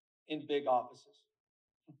men in big offices.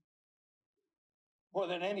 More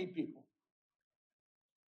than any people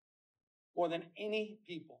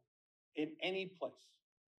in any place,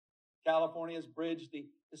 California has bridged the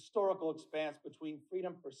historical expanse between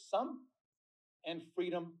freedom for some and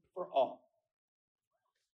freedom for all.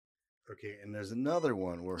 Okay, and there's another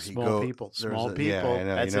one where Small people. Yeah, I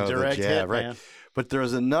know, That's a direct hit, right? man. But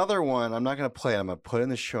there's another one. I'm not going to play it. I'm going to put it in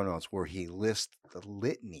the show notes where he lists the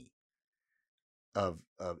litany of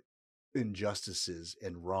injustices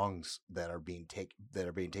and wrongs that are being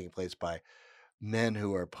taken place by men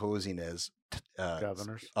who are posing as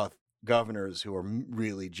governors who are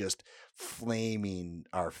really just flaming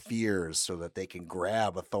our fears so that they can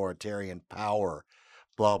grab authoritarian power.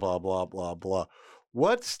 Blah blah blah blah blah.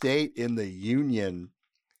 What state in the union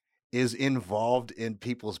is involved in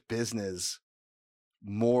people's business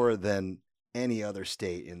more than any other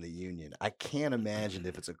state in the union? I can't imagine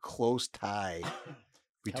if it's a close tie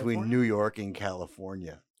between California? New York and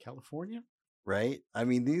California. California? Right? I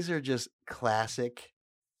mean, these are just classic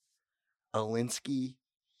Alinsky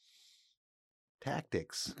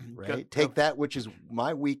tactics, right? Take that, which is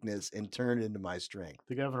my weakness, and turn it into my strength.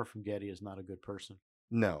 The governor from Getty is not a good person.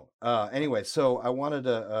 No. Anyway, so I wanted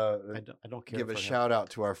to I don't care give a for him. shout out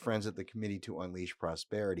to our friends at the Committee to Unleash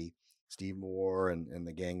Prosperity, Steve Moore and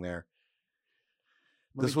the gang there.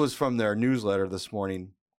 This was from their newsletter this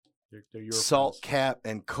morning. They're your Salt friends. cap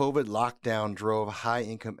and COVID lockdown drove high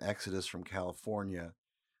income exodus from California.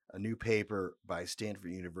 A new paper by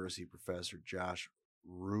Stanford University professor Josh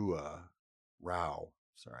Rao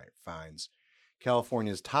finds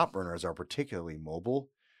California's top earners are particularly mobile,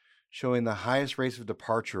 showing the highest rates of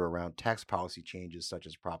departure around tax policy changes such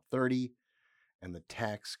as Prop 30 and the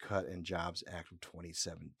Tax Cut and Jobs Act of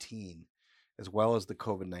 2017, as well as the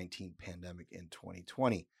COVID-19 pandemic in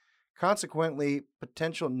 2020. Consequently,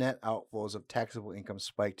 potential net outflows of taxable income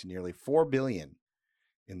spiked to nearly $4 billion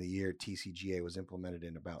in the year TCJA was implemented,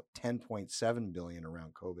 in about $10.7 billion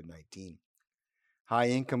around COVID-19.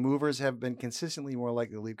 High-income movers have been consistently more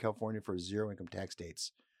likely to leave California for zero-income tax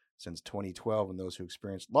states since 2012, and those who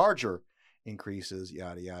experienced larger increases,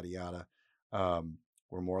 yada, yada, yada,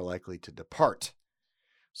 were more likely to depart.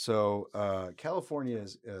 So California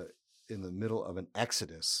is in the middle of an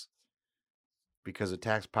exodus because of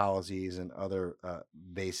tax policies and other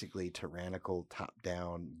basically tyrannical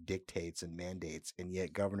top-down dictates and mandates, and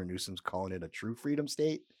yet Governor Newsom's calling it a true freedom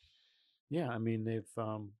state. Yeah, I mean they've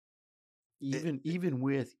even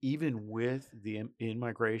with the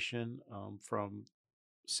immigration from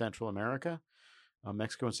Central America,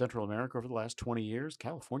 Mexico and Central America over the last 20 years,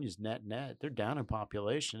 California's net. They're down in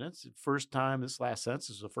population. That's the first time, this last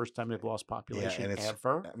census is the first time they've lost population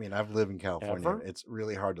ever. I mean, I've lived in California. Ever? It's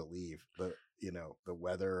really hard to leave. The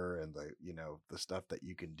weather and the stuff that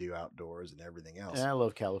you can do outdoors and everything else. And I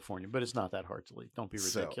love California, but it's not that hard to leave. Don't be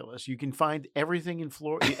ridiculous. You can find everything in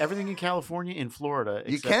Florida, everything in California in Florida.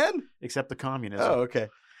 Except the communism. Oh, okay.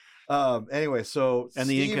 Anyway, so and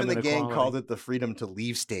the Steve income and the gang inequality. called it the freedom to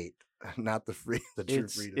leave state, not the true freedom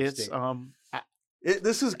state.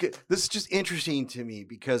 This is good. This is just interesting to me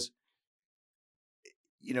because,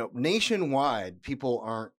 nationwide, people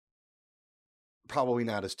aren't probably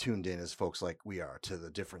not as tuned in as folks like we are to the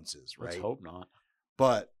differences, right? Let's hope not.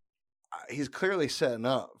 But he's clearly setting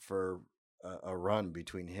up for a run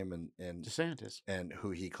between him and DeSantis, and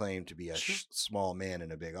who he claimed to be a small man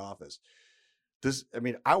in a big office.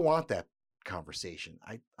 I want that conversation.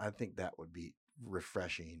 I think that would be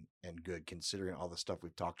refreshing and good, considering all the stuff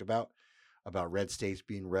we've talked about red states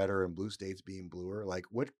being redder and blue states being bluer. Like,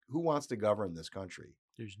 who wants to govern this country?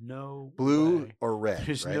 There's no blue way. or red.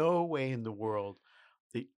 There's right? no way in the world.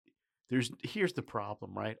 Here's the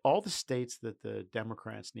problem, right? All the states that the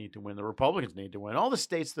Democrats need to win, the Republicans need to win, all the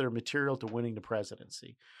states that are material to winning the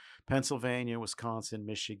presidency, Pennsylvania, Wisconsin,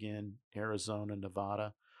 Michigan, Arizona,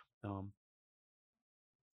 Nevada.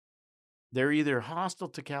 They're either hostile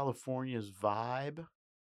to California's vibe,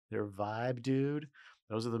 their vibe, dude.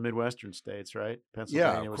 Those are the Midwestern states, right?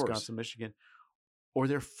 Pennsylvania, Wisconsin, Michigan. Or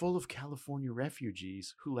they're full of California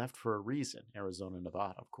refugees who left for a reason. Arizona,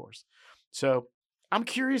 Nevada, of course. So I'm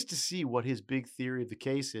curious to see what his big theory of the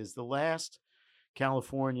case is. The last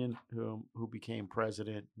Californian who became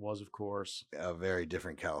president was, of course, a very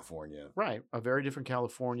different California. Right. A very different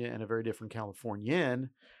California and a very different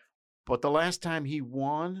Californian. But the last time he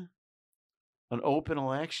won an open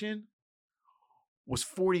election was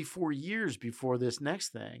 44 years before this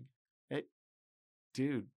next thing.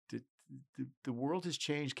 Dude, the world has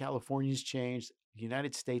changed. California's changed. The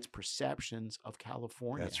United States' perceptions of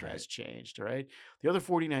California has changed, right? The other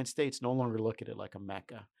 49 states no longer look at it like a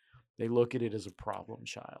mecca. They look at it as a problem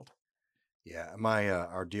child. Yeah,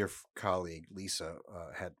 our dear colleague Lisa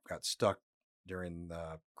got stuck during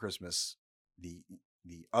Christmas. The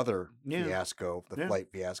other fiasco, the flight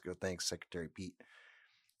fiasco. Thanks, Secretary Pete.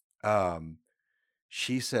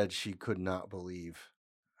 She said she could not believe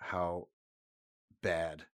how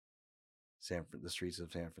bad the streets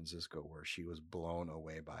of San Francisco were. She was blown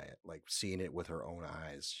away by it, like seeing it with her own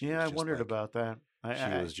eyes. I wondered about that.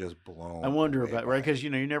 She was just blown. I wonder about right because you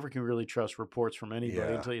never can really trust reports from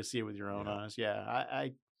anybody until you see it with your own eyes. Yeah,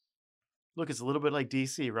 I look. It's a little bit like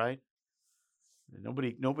DC, right?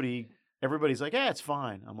 Nobody. Everybody's like, it's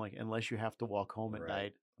fine. I'm like, unless you have to walk home at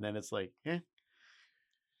night, then it's like,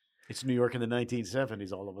 It's New York in the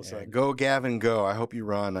 1970s all of a sudden. Go, Gavin, go. I hope you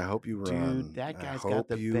run. I hope you run. Dude, that guy's got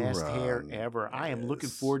the best hair ever. I am looking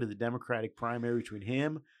forward to the Democratic primary between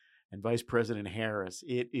him and Vice President Harris.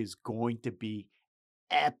 It is going to be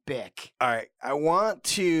epic. All right. I want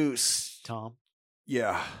to... Tom?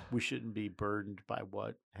 Yeah. We shouldn't be burdened by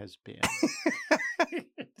what has been.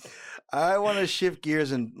 I want to shift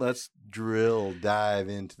gears and let's dive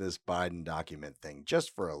into this Biden document thing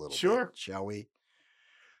just for a little bit, shall we?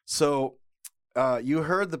 So you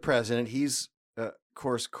heard the president. He's, of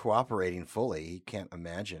course, cooperating fully. He can't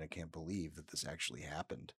believe that this actually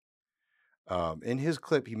happened. In his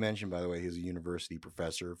clip, he mentioned, by the way, he's a university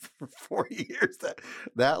professor for 4 years.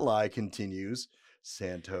 That lie continues.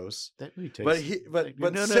 Santos. No. Let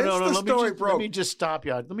me just stop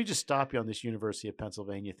you. Let me just stop you on this University of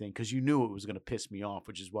Pennsylvania thing because you knew it was going to piss me off,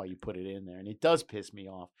 which is why you put it in there, and it does piss me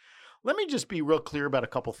off. Let me just be real clear about a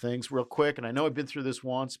couple things real quick, and I know I've been through this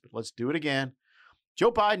once, but let's do it again.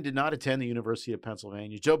 Joe Biden did not attend the University of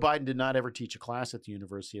Pennsylvania. Joe Biden did not ever teach a class at the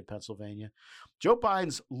University of Pennsylvania. Joe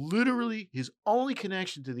Biden's literally his only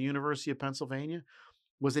connection to the University of Pennsylvania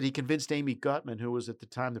was that he convinced Amy Gutmann, who was at the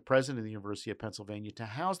time the president of the University of Pennsylvania, to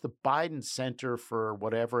house the Biden Center for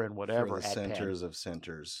whatever and whatever for the at centers Penn. Of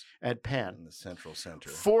centers at Penn, in the Central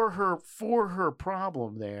Center. For her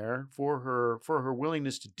problem there, for her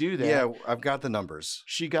willingness to do that. Yeah, I've got the numbers.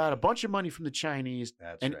 She got a bunch of money from the Chinese.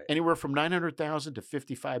 That's right. Anywhere from $900,000 to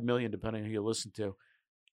 $55 million, depending on who you listen to.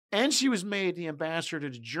 And she was made the ambassador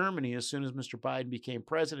to Germany as soon as Mr. Biden became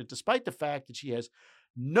president, despite the fact that she has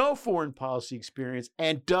no foreign policy experience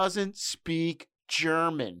and doesn't speak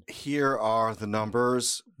German. Here are the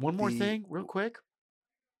numbers. One more thing, real quick.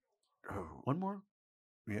 Oh. One more?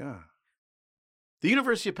 Yeah. The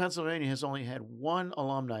University of Pennsylvania has only had one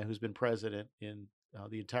alumni who's been president in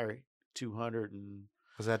the entire 200 and...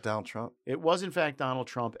 Was that Donald Trump? It was, in fact, Donald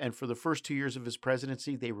Trump. And for the first 2 years of his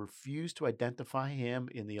presidency, they refused to identify him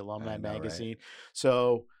in the alumni magazine. Right?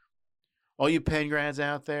 So all you Penn grads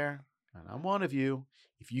out there, and I'm one of you,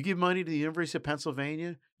 if you give money to the University of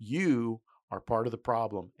Pennsylvania, you are part of the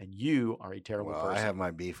problem, and you are a terrible person. I have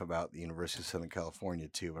my beef about the University of Southern California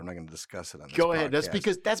too, but I'm not going to discuss it on this Go ahead.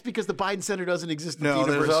 podcast. That's because the Biden Center doesn't exist at the No,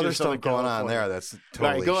 University there's other of Southern stuff going California. on there that's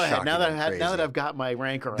totally Right, go ahead. shocking Now and that I've got my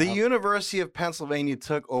rancor The out. University of Pennsylvania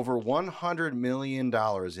took over $100 million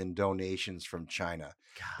in donations from China.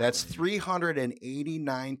 That's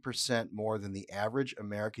 389% more than the average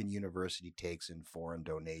American university takes in foreign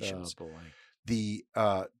donations. Oh boy. The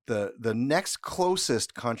next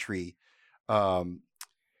closest country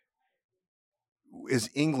is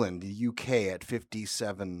England, the UK, at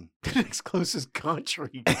 57. The next closest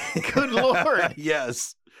country. Good Lord.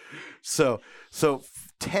 Yes. So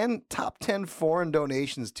top 10 foreign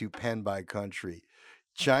donations to Penn by country.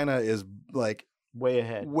 China is like way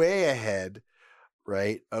ahead. Way ahead.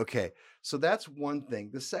 Right. Okay. So that's one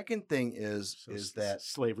thing. The second thing is that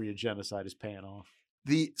slavery and genocide is paying off.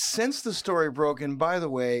 Since the story broke, and by the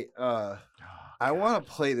way, I want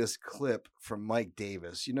to play this clip from Mike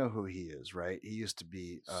Davis. You know who he is, right? He used to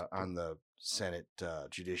be on the Senate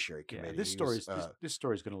Judiciary Committee. Yeah, this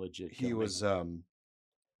story's going to legit. He was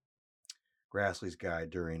Grassley's guy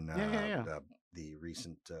during the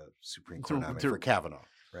recent Supreme Court nominee through for Kavanaugh,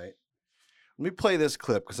 right? Let me play this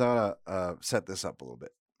clip because I want to set this up a little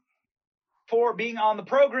bit. For being on the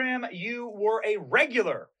program, you were a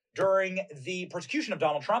regular during the persecution of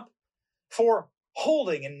Donald Trump for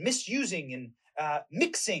holding and misusing and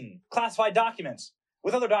mixing classified documents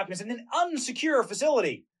with other documents in an unsecure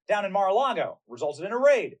facility down in Mar-a-Lago, resulted in a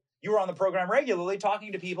raid. You were on the program regularly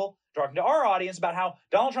talking to people, talking to our audience about how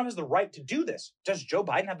Donald Trump has the right to do this. Does Joe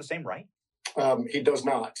Biden have the same right? He does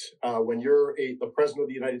not. When you're the president of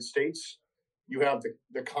the United States, you have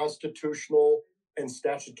the constitutional and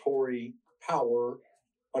statutory power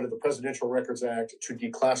under the Presidential Records Act to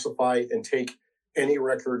declassify and take any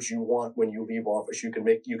records you want when you leave office. You can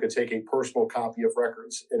take a personal copy of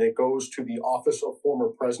records, and it goes to the office of former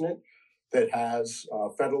president that has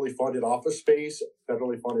federally funded office space,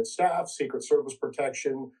 federally funded staff, Secret Service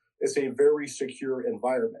protection. It's a very secure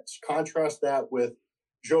environment. Contrast that with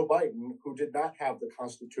Joe Biden, who did not have the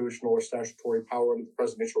constitutional or statutory power under the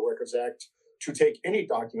Presidential Records Act to take any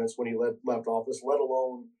documents when he left office, let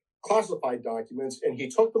alone classified documents. And he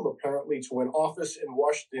took them apparently to an office in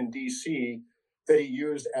Washington, D.C. that he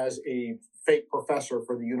used as a fake professor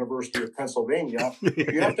for the University of Pennsylvania.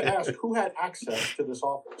 You have to ask who had access to this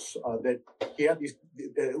office. That he had these,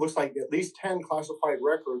 it looks like at least 10 classified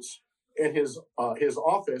records in his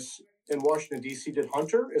office in Washington, D.C. Did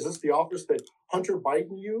Hunter? Is this the office that Hunter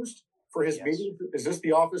Biden used for his meeting? Is this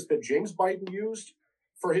the office that James Biden used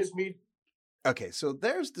for his meeting? Okay, so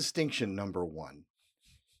there's distinction number one.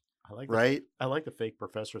 I like the fake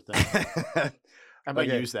professor thing. I might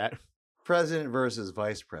use that. President versus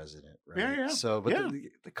vice president, right? Yeah. So, but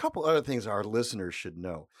the couple other things our listeners should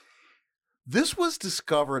know. This was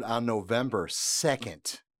discovered on November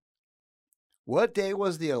 2nd. What day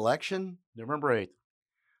was the election? November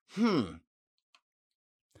 8th.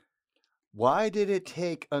 Why did it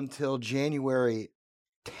take until January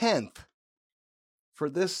 10th for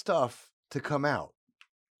this stuff to come out?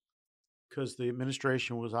 Because the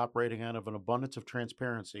administration was operating out of an abundance of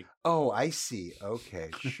transparency. Oh, I see. Okay,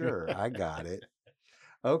 sure. I got it.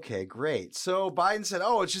 Okay, great. So Biden said,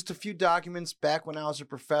 oh, it's just a few documents back when I was a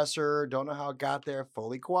professor. Don't know how it got there.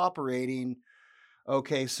 Fully cooperating.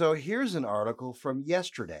 Okay, so here's an article from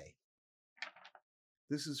yesterday.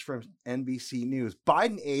 This is from NBC News.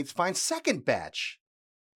 Biden aides find second batch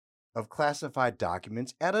of classified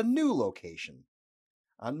documents at a new location.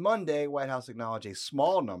 On Monday, White House acknowledged a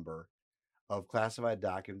small number of classified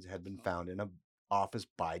documents had been found in an office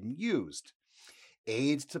Biden used.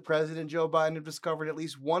 Aides to President Joe Biden have discovered at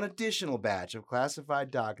least one additional batch of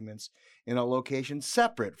classified documents in a location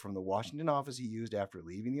separate from the Washington office he used after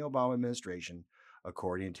leaving the Obama administration,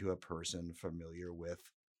 according to a person familiar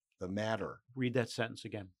with the matter. Read that sentence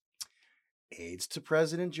again. Aides to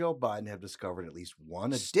President Joe Biden have discovered at least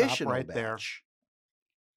one additional batch. There.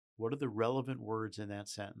 What are the relevant words in that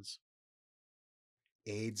sentence?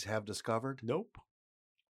 Aides have discovered? Nope.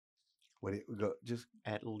 What it go just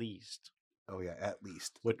at least. Oh yeah, at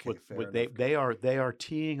least. They are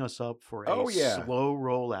teeing us up for a slow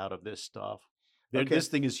rollout of this stuff. This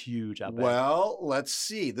thing is huge. I bet. Well, let's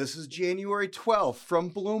see. This is January 12th from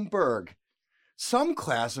Bloomberg. Some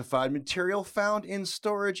classified material found in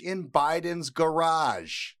storage in Biden's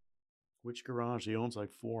garage. Which garage? He owns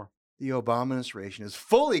like 4. The Obama administration is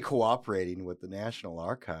fully cooperating with the National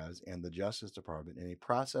Archives and the Justice Department in a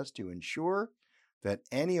process to ensure that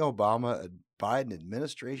any Obama-Biden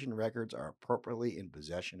administration records are appropriately in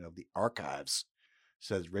possession of the archives,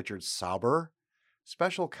 says Richard Sauber,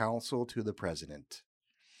 special counsel to the president.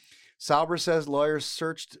 Sauber says lawyers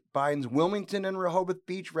searched Biden's Wilmington and Rehoboth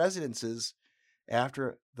Beach residences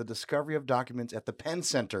after the discovery of documents at the Penn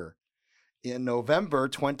Center in November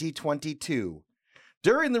 2022.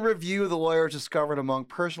 During the review, the lawyers discovered among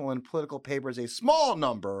personal and political papers a small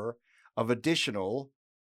number of additional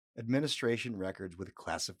administration records with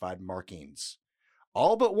classified markings.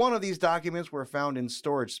 All but one of these documents were found in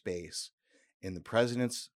storage space in the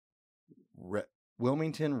president's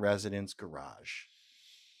Wilmington residence garage.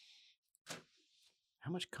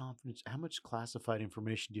 How much classified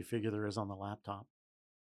information do you figure there is on the laptop?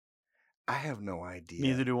 I have no idea.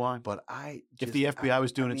 Neither do I. But if the FBI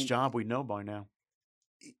was doing its job, we'd know by now.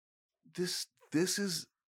 This is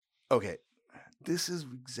okay. This is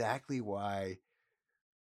exactly why.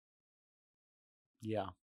 Yeah,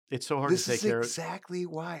 it's so hard to take care of. This is exactly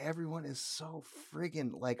why everyone is so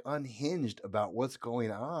friggin' unhinged about what's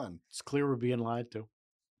going on. It's clear we're being lied to.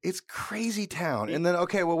 It's crazy town. And then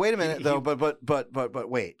okay, well, wait a minute though. But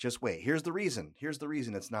wait, just wait. Here's the reason. Here's the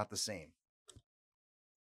reason it's not the same.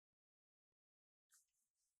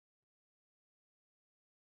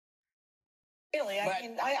 Really,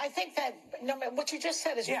 I think that what you just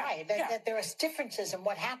said is right, that there are differences in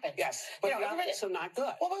what happened. Yes, but they're also not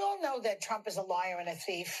good. Well, we all know that Trump is a liar and a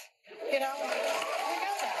thief. You know? We know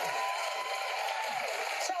that.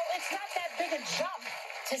 So it's not that big a jump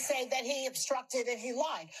to say that he obstructed and he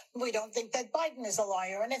lied. We don't think that Biden is a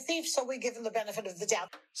liar and a thief, so we give him the benefit of the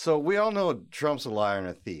doubt. So we all know Trump's a liar and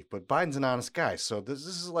a thief, but Biden's an honest guy. So this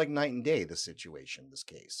is like night and day, this situation, this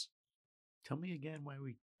case. Tell me again why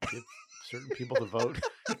we give certain people the vote.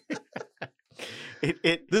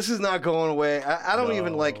 This is not going away. I don't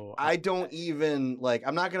even like, I don't even like,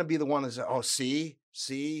 I'm not going to be the one to say, oh, see,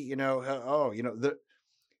 you know,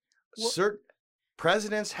 certain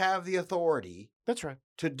presidents have the authority. That's right.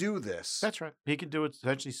 To do this. That's right. He can do it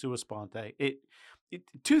essentially sua sponte.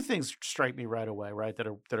 Two things strike me right away, right, that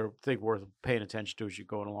are I think worth paying attention to as you're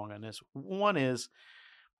going along on this. One is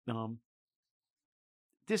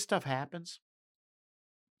this stuff happens.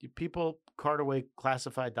 People cart away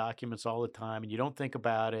classified documents all the time, and you don't think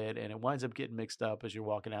about it, and it winds up getting mixed up as you're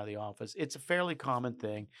walking out of the office. It's a fairly common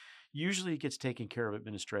thing. Usually it gets taken care of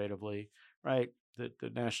administratively, right? The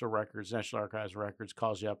National Archives records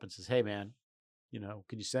calls you up and says, hey, man, you know,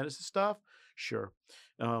 can you send us the stuff? Sure.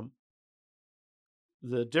 The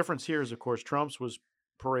difference here is, of course, Trump's was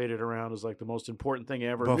paraded around as like the most important thing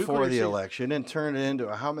ever. Before the election, and turned it into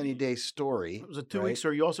a how many day story. It was a 2 week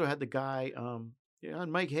story. You also had the guy,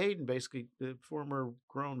 and Mike Hayden, basically the former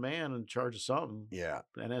grown man in charge of something. Yeah.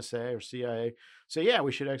 NSA or CIA. Say, yeah,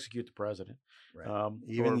 we should execute the president. Right.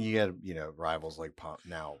 Even you had, rivals like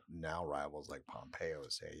now rivals like Pompeo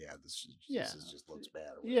say, this just looks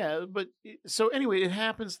bad. Yeah, but so anyway, it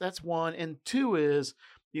happens. That's one. And two is,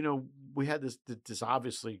 we had this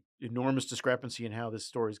obviously enormous discrepancy in how this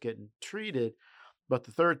story is getting treated. But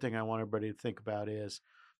the third thing I want everybody to think about is,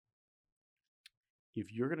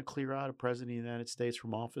 if you're going to clear out a president of the United States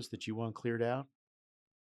from office that you want cleared out,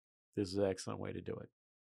 this is an excellent way to do it.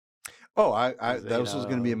 Oh, that was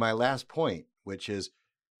going to be my last point, which is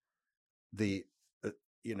the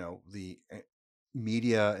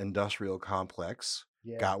media industrial complex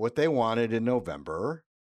got what they wanted in November.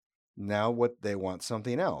 Now what they want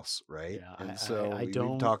something else, right? Yeah, and so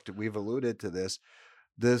we've alluded to this.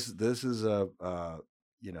 This is there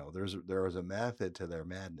is a method to their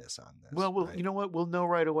madness on this. Well, right? You know what? We'll know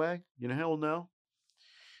right away. You know how we'll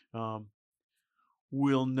know?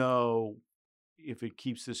 We'll know if it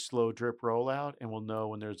keeps this slow drip rollout, and we'll know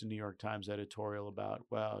when there's a New York Times editorial about,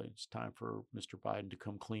 well, it's time for Mr. Biden to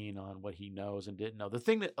come clean on what he knows and didn't know.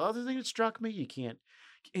 The other thing that struck me, you can't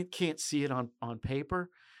see it on paper.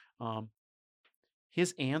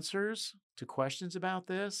 His answers to questions about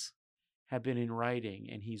this have been in writing,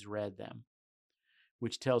 and he's read them,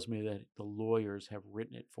 which tells me that the lawyers have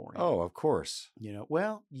written it for him. Oh, of course.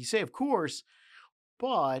 Well, you say of course,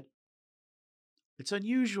 but it's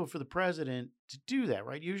unusual for the president to do that,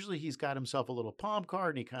 right? Usually he's got himself a little palm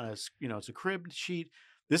card and he kind of, it's a crib sheet.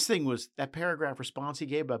 This thing was that paragraph response he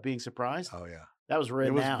gave about being surprised. Oh yeah. That was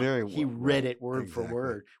written out. He read it word exactly. for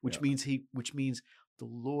word, which means the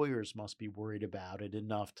lawyers must be worried about it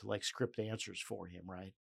enough to like script answers for him,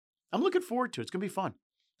 right? I'm looking forward to it. It's going to be fun.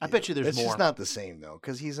 I bet you there's more. It's just not the same though,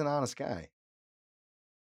 because he's an honest guy.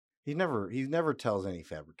 He never tells any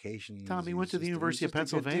fabrications. Tom, he went to the University of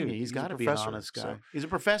Pennsylvania. He's got to be an honest guy. He's a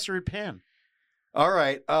professor at Penn. All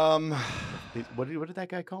right. What did that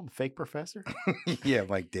guy call him? Fake professor? Yeah,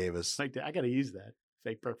 Mike Davis. I got to use that.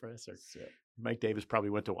 Fake professor. Mike Davis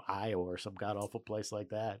probably went to Iowa or some god awful place like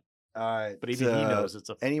that. All right. But even he knows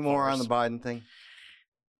it's a any more on the Biden thing?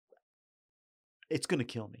 It's going to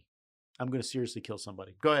kill me. I'm going to seriously kill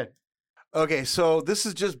somebody. Go ahead. Okay, so this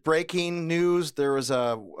is just breaking news. There was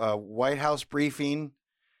a White House briefing,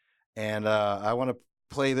 and I want to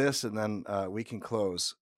play this, and then we can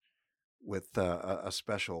close with a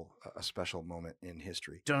special moment in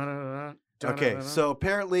history. Okay, so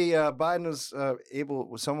apparently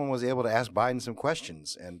someone was able to ask Biden some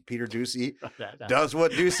questions, and Peter Doocy does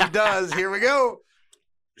what Doocy does. Here we go.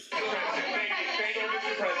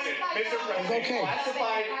 Mr. President,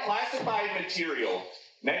 classified material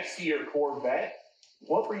next to your Corvette.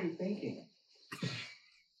 What were you thinking?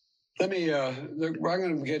 I'm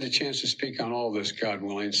going to get a chance to speak on all this, God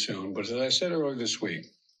willing, soon. But as I said earlier this week,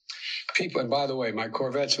 people, and by the way, my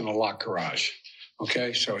Corvette's in a locked garage.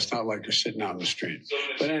 Okay, so it's not like you're sitting out in the street.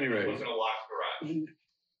 But anyway, was in a locked garage.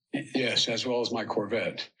 Yes, as well as my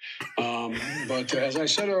Corvette. But as I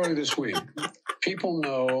said earlier this week, people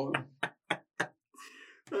know.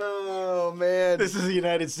 Oh man, this is the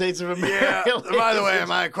United States of America. Yeah. By the way,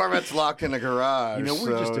 my Corvette's locked in a garage.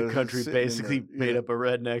 We're just a country basically made up of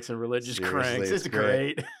rednecks and religious cranks. It's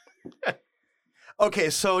great.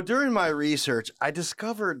 Okay, so during my research, I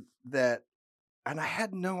discovered that, and I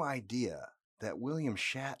had no idea that William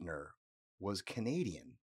Shatner was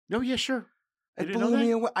Canadian. Oh yeah, sure. It blew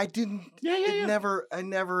me away. I didn't. Yeah. It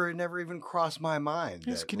never even crossed my mind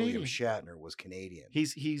He's that Canadian. William Shatner was Canadian.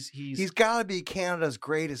 He's got to be Canada's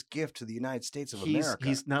greatest gift to the United States of America.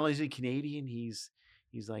 He's not only is he Canadian, he's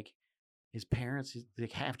like his parents, he's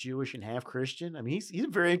like half Jewish and half Christian. I mean, he's a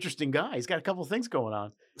very interesting guy. He's got a couple of things going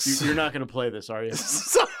on. You're not going to play this, are you?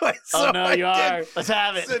 Oh no, you are. Let's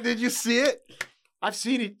have it. So did you see it? I've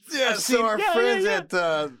seen it. Yeah. So our friends at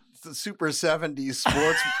the Super 70s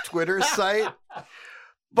Sports Twitter site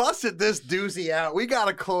busted this doozy out. We got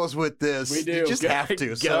to close with this. We do. You just have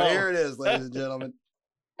to. So here it is, ladies and gentlemen.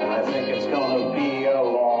 I think it's going to be a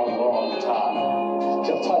long, long time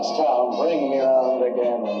till touchdown bring me around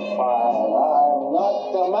again and find I'm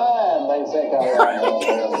not the man they think I am.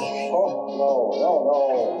 Oh, no.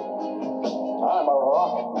 I'm a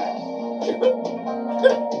rocket man.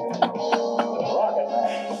 Rocket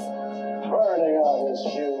man. Burning out his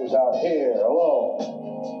fuse out here alone.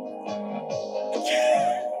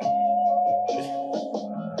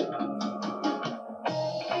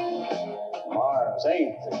 Mars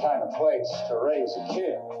ain't the kind of place to raise a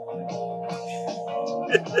kid.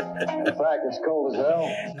 In fact, it's cold as hell.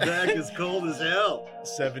 Zach is cold as hell.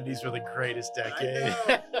 70s were the greatest decade.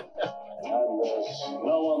 And there's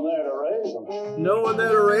no one there to raise them. No one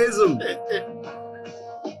there to raise him.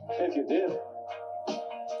 If you did.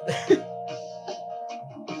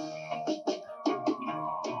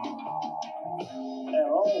 And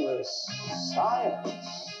all this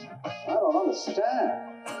science, I don't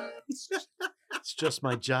understand. It's just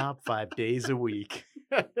my job 5 days a week.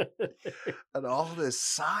 And all this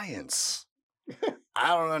science, I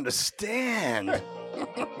don't understand.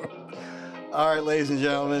 All right, ladies and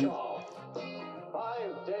gentlemen,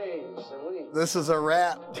 5 days a week. this is a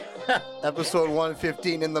wrap. Episode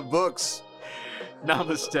 115 in the books.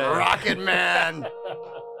 Namaste. Rocket Man.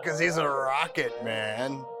 Because he's a rocket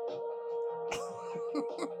man.